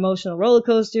through an emotional roller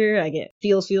coaster. I get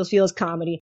feels,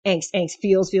 comedy. Angst,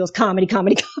 feels, comedy.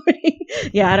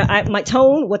 Yeah, my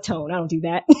tone, what tone? I don't do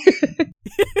that.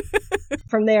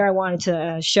 From there, I wanted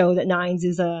to show that Nines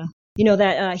is,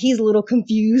 he's a little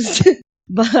confused,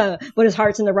 but his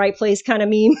heart's in the right place kind of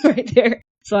meme right there.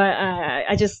 So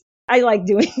I like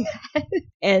doing that.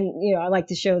 And, I like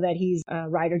to show that he's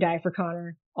ride or die for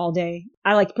Connor. all day.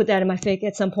 I like to put that in my fic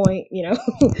at some point, you know.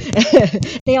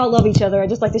 They all love each other. I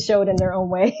just like to show it in their own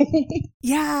way.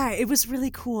 Yeah, it was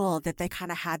really cool that they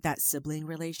kind of had that sibling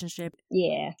relationship.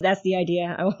 Yeah, that's the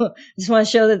idea. I just want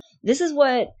to show that this is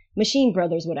what Machine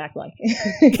Brothers would act like.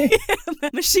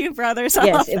 Machine Brothers.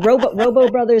 Yes, if Robo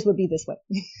Brothers would be this way.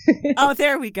 Oh,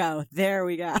 there we go. There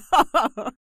we go.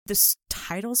 The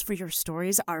titles for your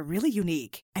stories are really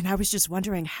unique. And I was just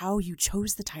wondering how you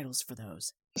chose the titles for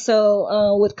those.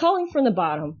 So with Calling from the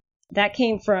Bottom, that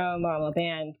came from a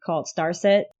band called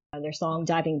Starset, their song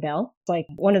Diving Bell. It's like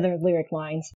one of their lyric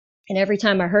lines. And every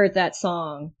time I heard that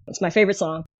song, it's my favorite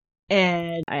song.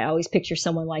 And I always picture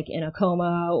someone like in a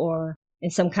coma or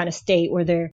in some kind of state where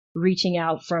they're reaching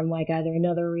out from like either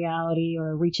another reality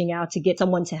or reaching out to get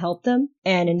someone to help them.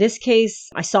 And in this case,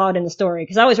 I saw it in the story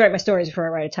because I always write my stories before I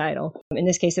write a title. In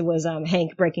this case, it was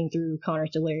Hank breaking through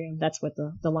Connor's delirium. That's what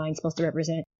the line's supposed to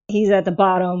represent. He's at the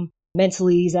bottom.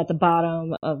 Mentally, he's at the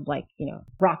bottom of like, you know,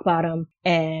 rock bottom.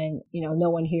 And, you know, no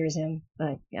one hears him,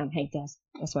 but Hank does.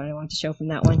 That's what I wanted to show from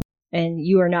that one. And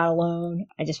you are not alone.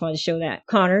 I just wanted to show that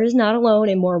Connor is not alone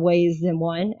in more ways than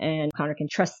one. And Connor can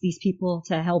trust these people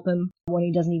to help him when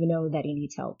he doesn't even know that he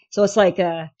needs help. So it's like,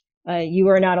 you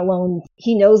are not alone.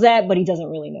 He knows that, but he doesn't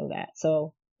really know that.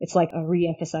 So it's like a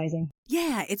re-emphasizing.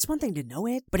 Yeah, it's one thing to know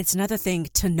it, but it's another thing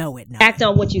to know it now. Act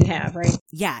on what you have, right?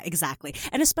 Yeah, exactly.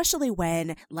 And especially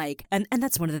when like, and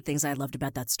that's one of the things I loved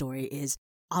about that story is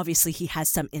obviously he has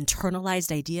some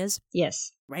internalized ideas.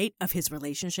 Yes. Right? Of his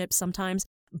relationships sometimes.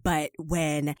 But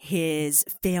when his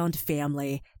found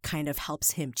family kind of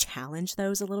helps him challenge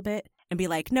those a little bit and be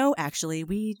like, no, actually,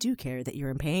 we do care that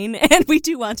you're in pain and we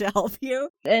do want to help you.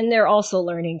 And they're also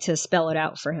learning to spell it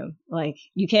out for him. Like,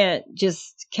 you can't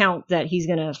just count that he's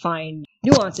going to find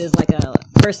nuances like a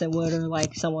person would or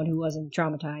like someone who wasn't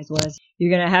traumatized was.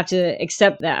 You're going to have to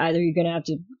accept that either you're going to have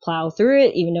to plow through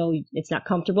it, even though it's not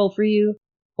comfortable for you,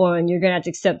 or you're going to have to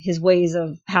accept his ways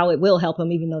of how it will help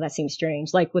him, even though that seems strange.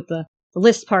 Like with the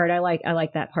list part, I like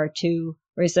that part too,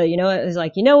 where he said, you know what, it's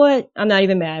like, you know what, I'm not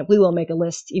even mad. We will make a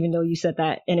list, even though you said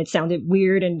that and it sounded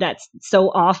weird and that's so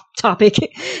off topic.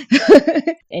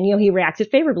 And, you know, he reacted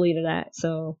favorably to that.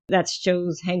 So that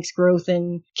shows Hank's growth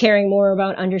and caring more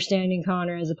about understanding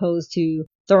Connor as opposed to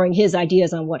throwing his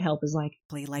ideas on what help is like.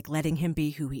 Like letting him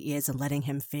be who he is and letting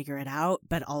him figure it out,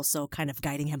 but also kind of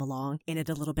guiding him along in it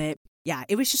a little bit. Yeah,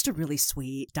 it was just a really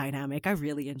sweet dynamic. I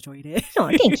really enjoyed it. Oh,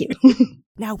 thank you.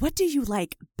 Now, what do you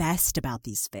like best about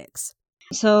these fics?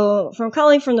 So from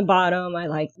Calling from the Bottom, I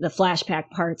like the flashback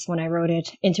parts when I wrote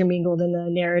it, intermingled in the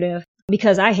narrative,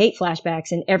 because I hate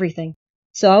flashbacks in everything.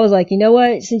 So I was like, you know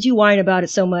what? Since you whine about it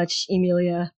so much,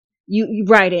 Emilia, you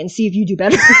write it and see if you do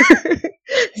better.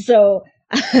 So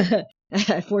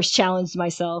I forced challenged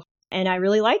myself and I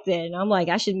really liked it. And I'm like,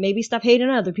 I should maybe stop hating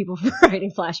other people for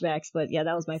writing flashbacks. But yeah,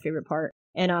 that was my favorite part.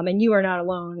 And You Are Not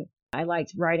Alone. I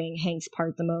liked writing Hank's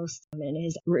part the most and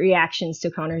his reactions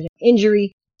to Connor's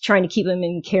injury, trying to keep him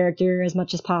in character as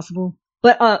much as possible.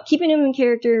 But keeping him in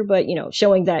character, but, you know,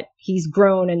 showing that he's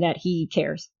grown and that he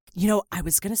cares. You know, I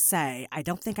was going to say, I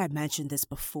don't think I mentioned this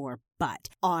before, but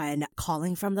on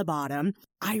Calling from the Bottom,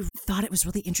 I thought it was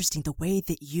really interesting the way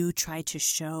that you tried to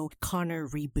show Connor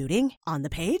rebooting on the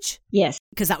page. Yes.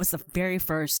 Because that was the very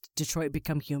first Detroit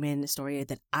Become Human story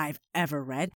that I've ever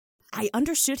read. I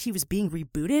understood he was being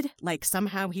rebooted, like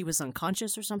somehow he was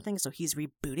unconscious or something, so he's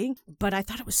rebooting. But I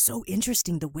thought it was so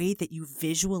interesting the way that you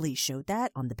visually showed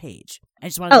that on the page. I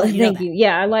just wanted to let you know that. Thank you.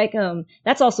 Yeah, I like,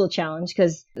 that's also a challenge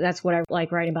because that's what I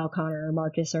like writing about Connor or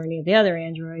Marcus or any of the other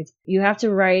androids. You have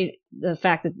to write the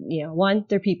fact that, you know, one,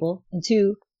 they're people, and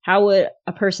two, how would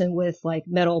a person with like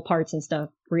metal parts and stuff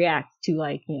react to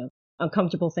like, you know,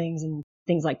 uncomfortable things and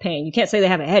things like pain? You can't say they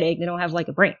have a headache. They don't have like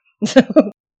a brain.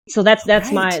 So that's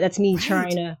me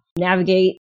trying to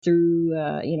navigate through,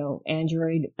 you know,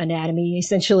 android anatomy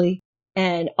essentially.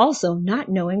 And also not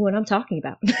knowing what I'm talking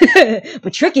about,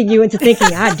 but tricking you into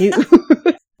thinking I do.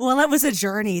 Well, it was a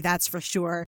journey, that's for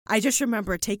sure. I just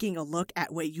remember taking a look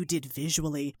at what you did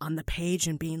visually on the page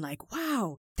and being like,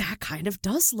 wow, that kind of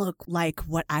does look like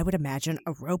what I would imagine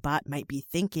a robot might be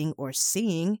thinking or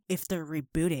seeing if they're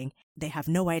rebooting. They have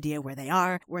no idea where they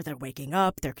are, where they're waking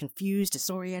up, they're confused,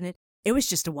 disoriented. It was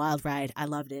just a wild ride. I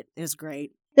loved it. It was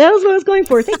great. That was what I was going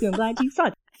for. Thank you. I'm glad you saw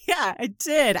it. Yeah, I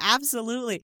did.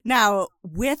 Absolutely. Now,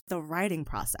 with the writing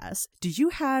process, do you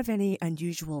have any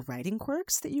unusual writing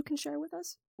quirks that you can share with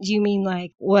us? Do you mean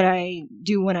like what I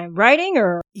do when I'm writing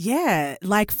or? Yeah,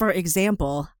 like for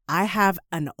example, I have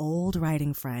an old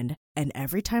writing friend, and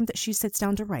every time that she sits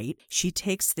down to write, she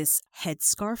takes this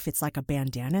headscarf. It's like a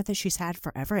bandana that she's had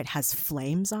forever. It has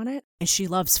flames on it, and she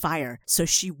loves fire. So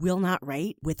she will not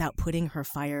write without putting her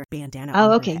fire bandana on Oh,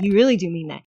 her okay. head. You really do mean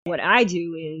that. What I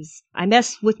do is I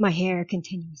mess with my hair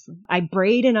continuously. I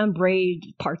braid and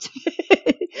unbraid parts of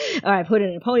it. I put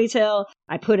it in a ponytail.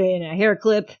 I put it in a hair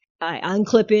clip. I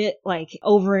unclip it like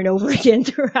over and over again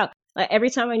throughout. Like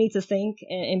every time I need to think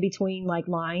in between like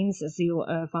lines to see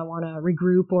if I want to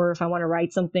regroup or if I want to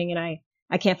write something and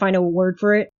I can't find a word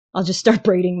for it, I'll just start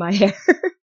braiding my hair.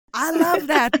 I love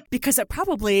that because it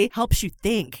probably helps you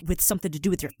think with something to do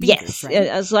with your fingers, Yes, right?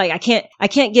 it's like I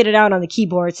can't get it out on the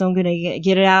keyboard, so I'm gonna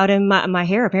get it out in my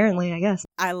hair. Apparently, I guess.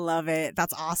 I love it.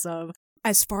 That's awesome.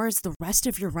 As far as the rest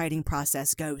of your writing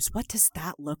process goes, what does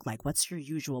that look like? What's your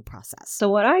usual process? So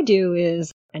what I do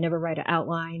is I never write an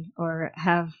outline or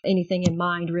have anything in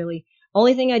mind really.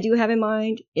 Only thing I do have in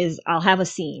mind is I'll have a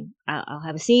scene. I'll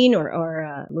have a scene or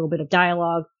a little bit of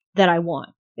dialogue that I want.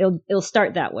 It'll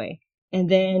start that way. And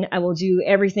then I will do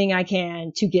everything I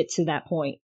can to get to that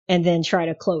point and then try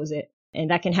to close it. And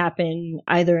that can happen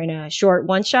either in a short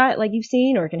one shot like you've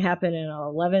seen, or it can happen in a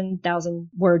 11,000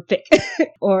 word fic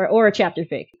or a chapter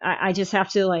fic. I just have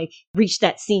to like reach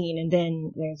that scene and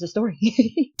then there's a story.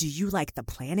 Do you like the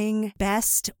planning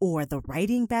best or the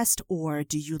writing best, or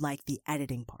do you like the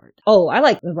editing part? Oh, I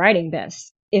like the writing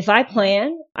best. If I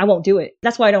plan, I won't do it.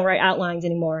 That's why I don't write outlines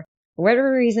anymore. For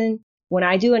whatever reason, when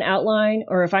I do an outline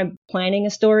or if I'm planning a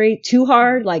story too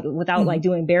hard, like without like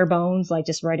doing bare bones, like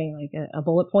just writing like a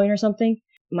bullet point or something,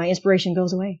 my inspiration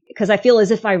goes away because I feel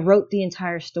as if I wrote the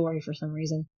entire story for some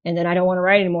reason and then I don't want to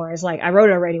write anymore. It's like I wrote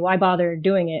it already. Why bother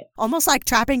doing it? Almost like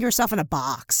trapping yourself in a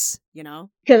box, you know?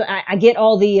 Because I get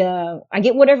all I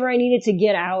get whatever I needed to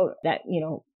get out that,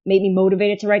 made me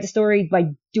motivated to write the story by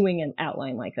doing an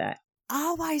outline like that.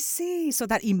 Oh, I see. So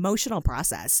that emotional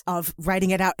process of writing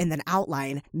it out in an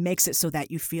outline makes it so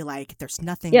that you feel like there's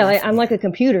nothing. Yeah, I'm like a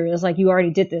computer. It's like you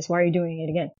already did this. Why are you doing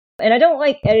it again? And I don't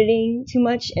like editing too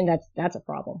much, and that's a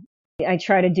problem. I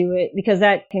try to do it because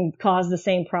that can cause the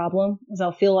same problem. As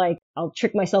I'll feel like I'll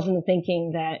trick myself into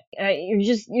thinking that you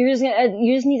just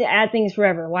need to add things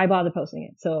forever. Why bother posting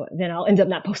it? So then I'll end up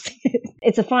not posting it.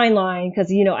 It's a fine line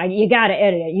because you got to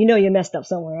edit it. You messed up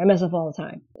somewhere. I mess up all the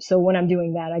time. So when I'm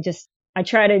doing that, I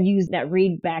try to use that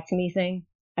read back to me thing.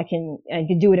 I can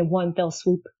do it in one fell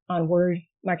swoop on Word,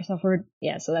 Microsoft Word.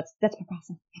 Yeah, so that's my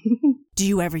process. Do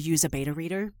you ever use a beta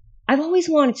reader? I've always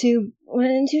wanted to, but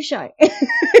I'm too shy.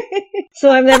 So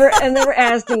I've never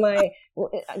asked in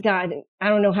God, I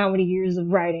don't know how many years of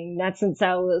writing. Not since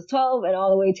I was 12 and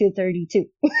all the way to 32.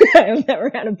 I've never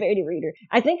had a beta reader.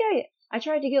 I think I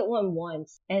tried to get one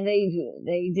once and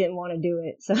they didn't want to do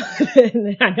it. So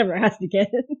I never asked again.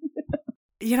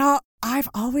 I've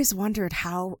always wondered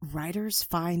how writers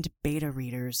find beta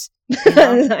readers.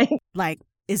 Like,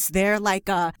 is there like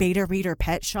a beta reader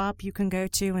pet shop you can go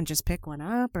to and just pick one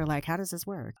up? Or like, how does this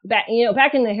work? Back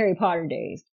in the Harry Potter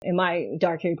days, in my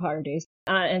dark Harry Potter days,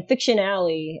 and Fiction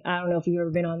Alley, I don't know if you've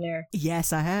ever been on there.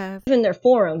 Yes, I have. Even their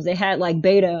forums, they had like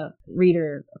beta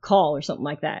reader call or something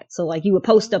like that. So like you would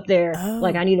post up there,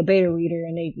 like I need a beta reader,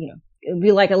 and they, it would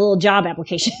be like a little job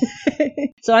application.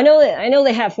 So I know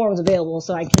they have forums available,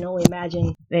 so I can only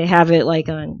imagine they have it like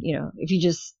on, if you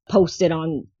just post it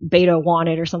on Beta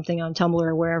Wanted or something on Tumblr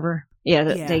or wherever. Yeah.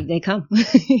 They come.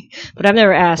 But I've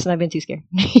never asked and I've been too scared.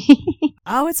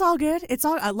 Oh, it's all good.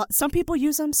 Some people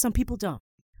use them, some people don't.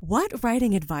 What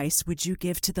writing advice would you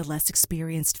give to the less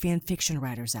experienced fan fiction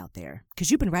writers out there? Because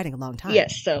you've been writing a long time.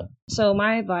 Yes. So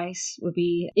my advice would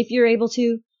be, if you're able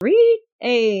to, read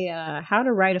a how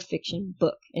to write a fiction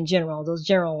book in general, those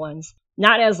general ones.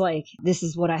 Not as like, this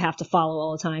is what I have to follow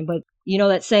all the time, but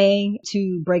that saying,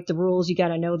 to break the rules, you got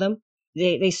to know them.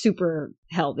 They super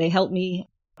help. They helped me.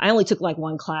 I only took like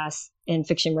one class in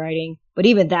fiction writing, but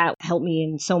even that helped me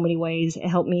in so many ways. It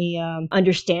helped me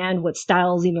understand what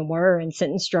styles even were and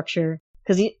sentence structure.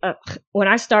 Because when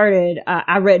I started,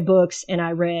 I read books and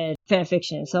I read fan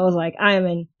fiction. So I was like, I am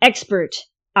an expert,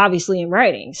 obviously, in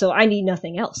writing. So I need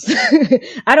nothing else.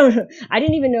 I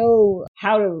didn't even know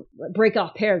how to break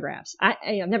off paragraphs.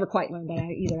 I've never quite learned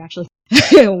that either, actually.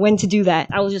 when to do that.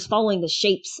 I was just following the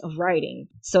shapes of writing.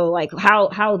 So like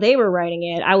how they were writing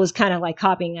it, I was kind of like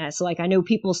copying that. So like I knew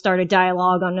people started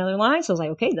dialogue on another line. So I was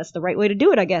like, okay, that's the right way to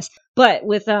do it, I guess. But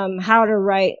with how to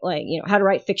write, like, how to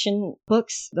write fiction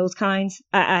books, those kinds,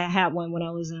 I had one when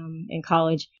I was in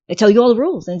college. They tell you all the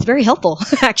rules, and it's very helpful,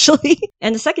 actually.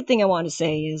 And the second thing I want to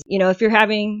say is, if you're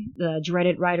having the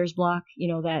dreaded writer's block,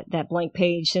 that blank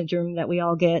page syndrome that we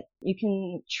all get, you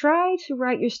can try to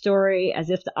write your story as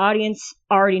if the audience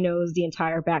already knows the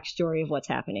entire backstory of what's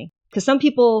happening. Because some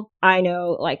people I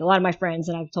know, like a lot of my friends,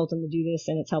 and I've told them to do this,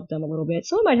 and it's helped them a little bit.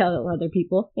 So it might help other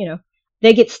people,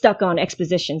 they get stuck on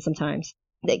exposition sometimes.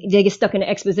 They get stuck in an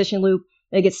exposition loop.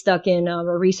 They get stuck in a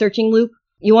researching loop.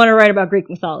 You want to write about Greek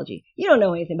mythology. You don't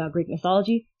know anything about Greek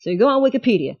mythology. So you go on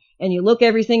Wikipedia and you look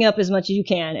everything up as much as you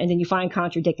can. And then you find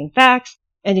contradicting facts.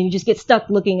 And then you just get stuck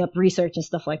looking up research and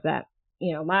stuff like that.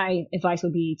 My advice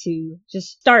would be to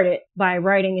just start it by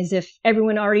writing as if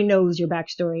everyone already knows your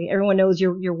backstory. Everyone knows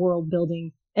your world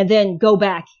building. And then go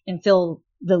back and fill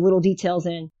the little details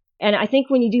in. And I think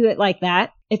when you do it like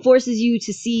that, it forces you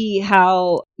to see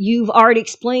how you've already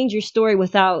explained your story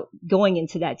without going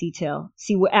into that detail.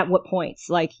 See at what points.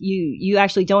 Like you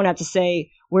actually don't have to say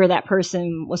where that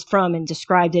person was from and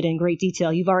described it in great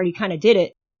detail. You've already kind of did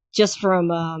it just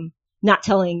from not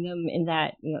telling them in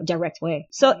that direct way.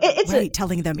 So it's right,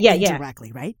 telling them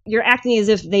indirectly, right? You're acting as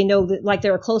if they know that, like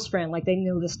they're a close friend, like they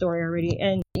know the story already.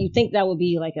 And you think that would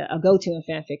be like a go-to in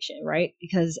fan fiction, right?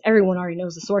 Because everyone already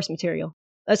knows the source material.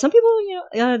 Some people,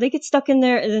 they get stuck in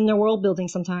their world building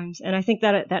sometimes. And I think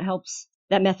that helps.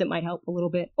 That method might help a little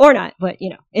bit or not, but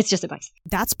it's just advice.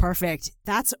 That's perfect.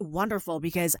 That's wonderful,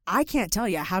 because I can't tell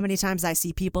you how many times I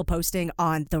see people posting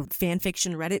on the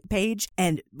fanfiction Reddit page,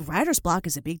 and writer's block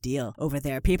is a big deal over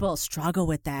there. People struggle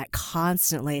with that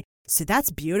constantly. So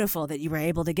that's beautiful that you were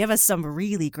able to give us some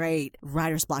really great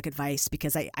writer's block advice,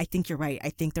 because I think you're right. I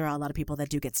think there are a lot of people that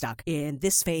do get stuck in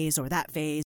this phase or that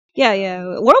phase. Yeah.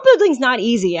 World building's not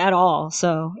easy at all.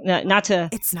 So not to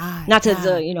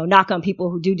knock on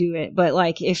people who do it, but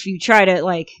like if you try to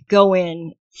like go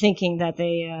in thinking that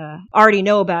they already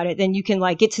know about it, then you can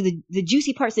like get to the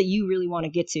juicy parts that you really want to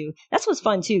get to. That's what's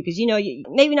fun too, because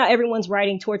maybe not everyone's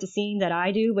writing towards a scene that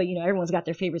I do, but everyone's got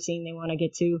their favorite scene they want to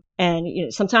get to,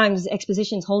 and sometimes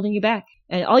exposition's holding you back,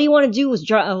 and all you want to do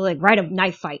is write a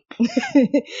knife fight, and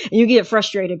you get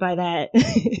frustrated by that.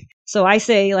 So I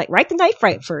say, write the knife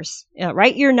fight first.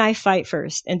 Write your knife fight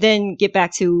first, and then get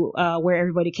back to where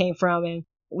everybody came from and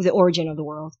the origin of the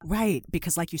world. Right,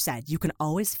 because like you said, you can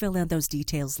always fill in those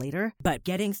details later, but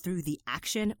getting through the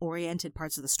action-oriented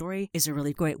parts of the story is a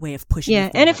really great way of pushing it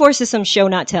forward. And it forces some show,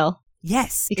 not tell.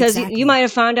 Yes, because exactly. You might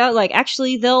have found out,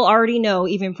 actually, they'll already know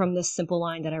even from this simple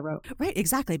line that I wrote. Right,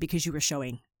 exactly, because you were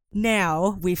showing.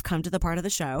 Now, we've come to the part of the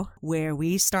show where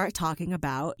we start talking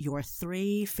about your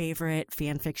 3 favorite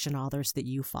fan fiction authors that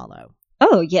you follow.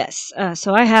 Oh, yes.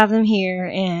 So I have them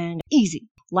here, and easy.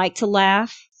 Like to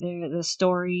Laugh. The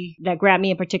story that grabbed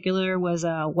me in particular was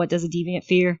What Does a Deviant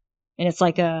Fear? And it's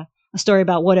like a story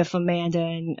about what if Amanda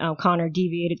and Connor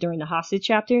deviated during the hostage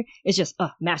chapter. It's just a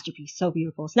masterpiece. So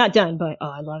beautiful. It's not done, but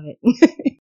I love it.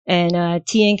 And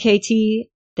TNKT,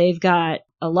 they've got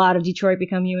a lot of Detroit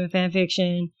Become Human fan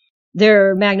fiction.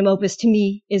 Their magnum opus to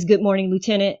me is Good Morning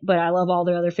Lieutenant, but I love all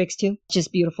their other fics too.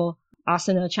 Just beautiful.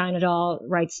 Asuna China Doll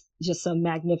writes just some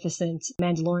magnificent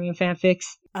Mandalorian fanfics.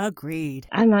 Agreed.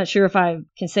 I'm not sure if I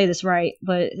can say this right,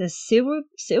 but the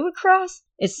Cybercross?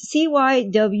 It's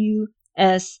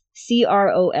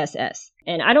CYWSCROSS.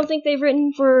 And I don't think they've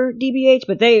written for DBH,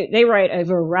 but they write a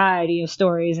variety of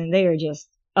stories, and they are just,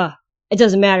 it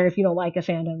doesn't matter if you don't like a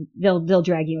fandom. They'll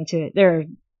drag you into it. They're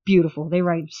beautiful. They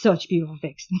write such beautiful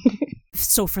fics.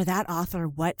 So for that author,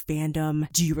 what fandom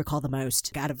do you recall the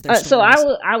most out of their stories? So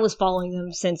I was following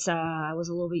them since I was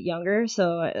a little bit younger.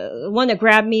 So one that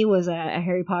grabbed me was a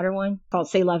Harry Potter one called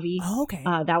C'est La Vie. Oh, okay.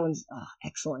 That one's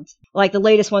excellent. Like the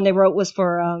latest one they wrote was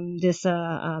for this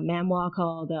memoir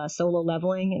called Solo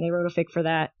Leveling, and they wrote a fic for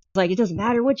that. It doesn't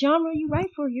matter what genre you write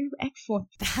for, you're excellent.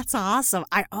 That's awesome.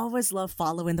 I always love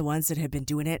following the ones that have been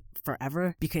doing it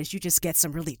forever, because you just get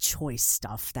some really choice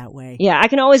stuff that way. Yeah, I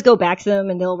can always go back to them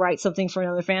and they'll write something for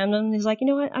another fandom. And he's like, you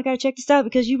know what? I got to check this out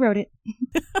because you wrote it.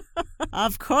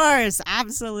 Of course.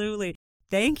 Absolutely.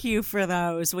 Thank you for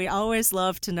those. We always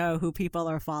love to know who people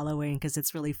are following, because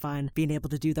it's really fun being able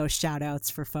to do those shout outs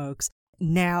for folks.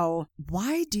 Now,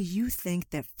 why do you think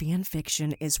that fan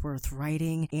fiction is worth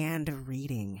writing and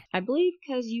reading? I believe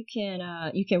because you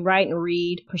can write and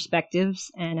read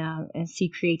perspectives and see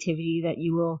creativity that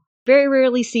you will very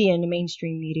rarely see in the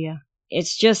mainstream media.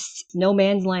 It's just no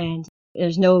man's land.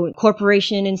 There's no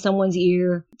corporation in someone's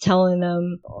ear telling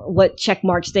them what check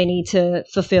marks they need to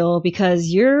fulfill because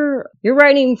you're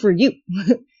writing for you.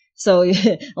 So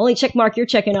only check mark you're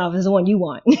checking off is the one you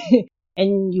want.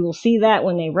 And you will see that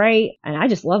when they write. And I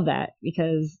just love that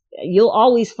because you'll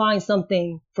always find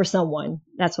something for someone.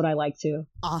 That's what I like too.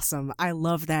 Awesome. I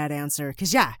love that answer.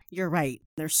 Because yeah, you're right.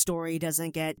 Their story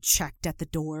doesn't get checked at the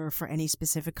door for any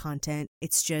specific content.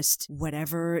 It's just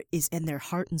whatever is in their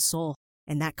heart and soul.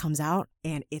 And that comes out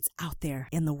and it's out there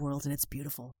in the world and it's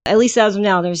beautiful. At least as of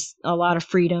now, there's a lot of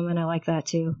freedom and I like that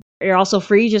too. You're also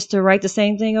free just to write the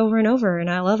same thing over and over and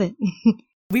I love it.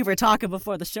 We were talking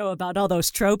before the show about all those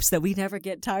tropes that we never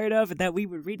get tired of and that we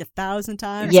would read 1,000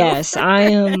 times. Yes,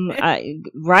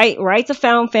 write the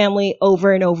found family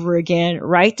over and over again.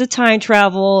 Write the time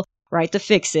travel. Write the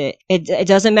fix it. It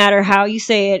doesn't matter how you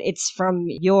say it. It's from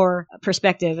your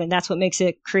perspective. And that's what makes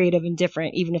it creative and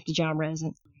different, even if the genre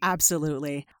isn't.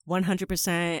 Absolutely.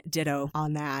 100% ditto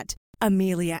on that.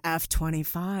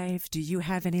 Emiliaf25, do you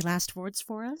have any last words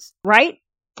for us? Write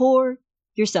for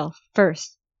yourself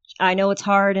first. I know it's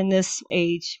hard in this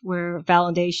age where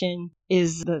validation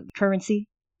is the currency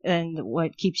and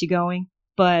what keeps you going,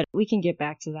 but we can get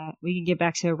back to that. We can get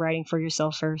back to writing for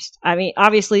yourself first. I mean,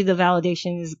 obviously the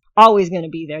validation is always going to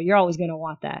be there. You're always going to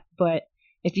want that. But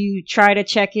if you try to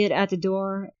check it at the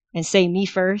door and say me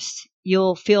first,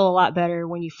 you'll feel a lot better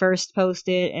when you first post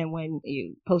it and when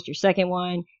you post your second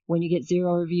one, when you get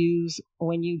 0 reviews,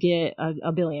 when you get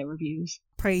a billion reviews.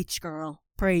 Preach, girl.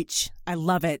 Preach. I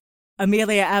love it.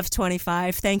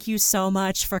 Emiliaf25, thank you so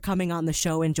much for coming on the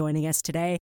show and joining us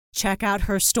today. Check out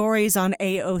her stories on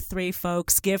AO3,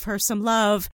 folks. Give her some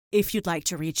love. If you'd like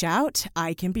to reach out,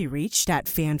 I can be reached at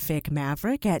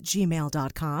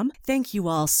fanficmaverick@gmail.com. Thank you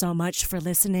all so much for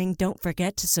listening. Don't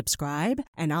forget to subscribe,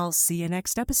 and I'll see you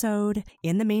next episode.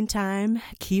 In the meantime,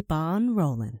 keep on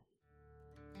rolling.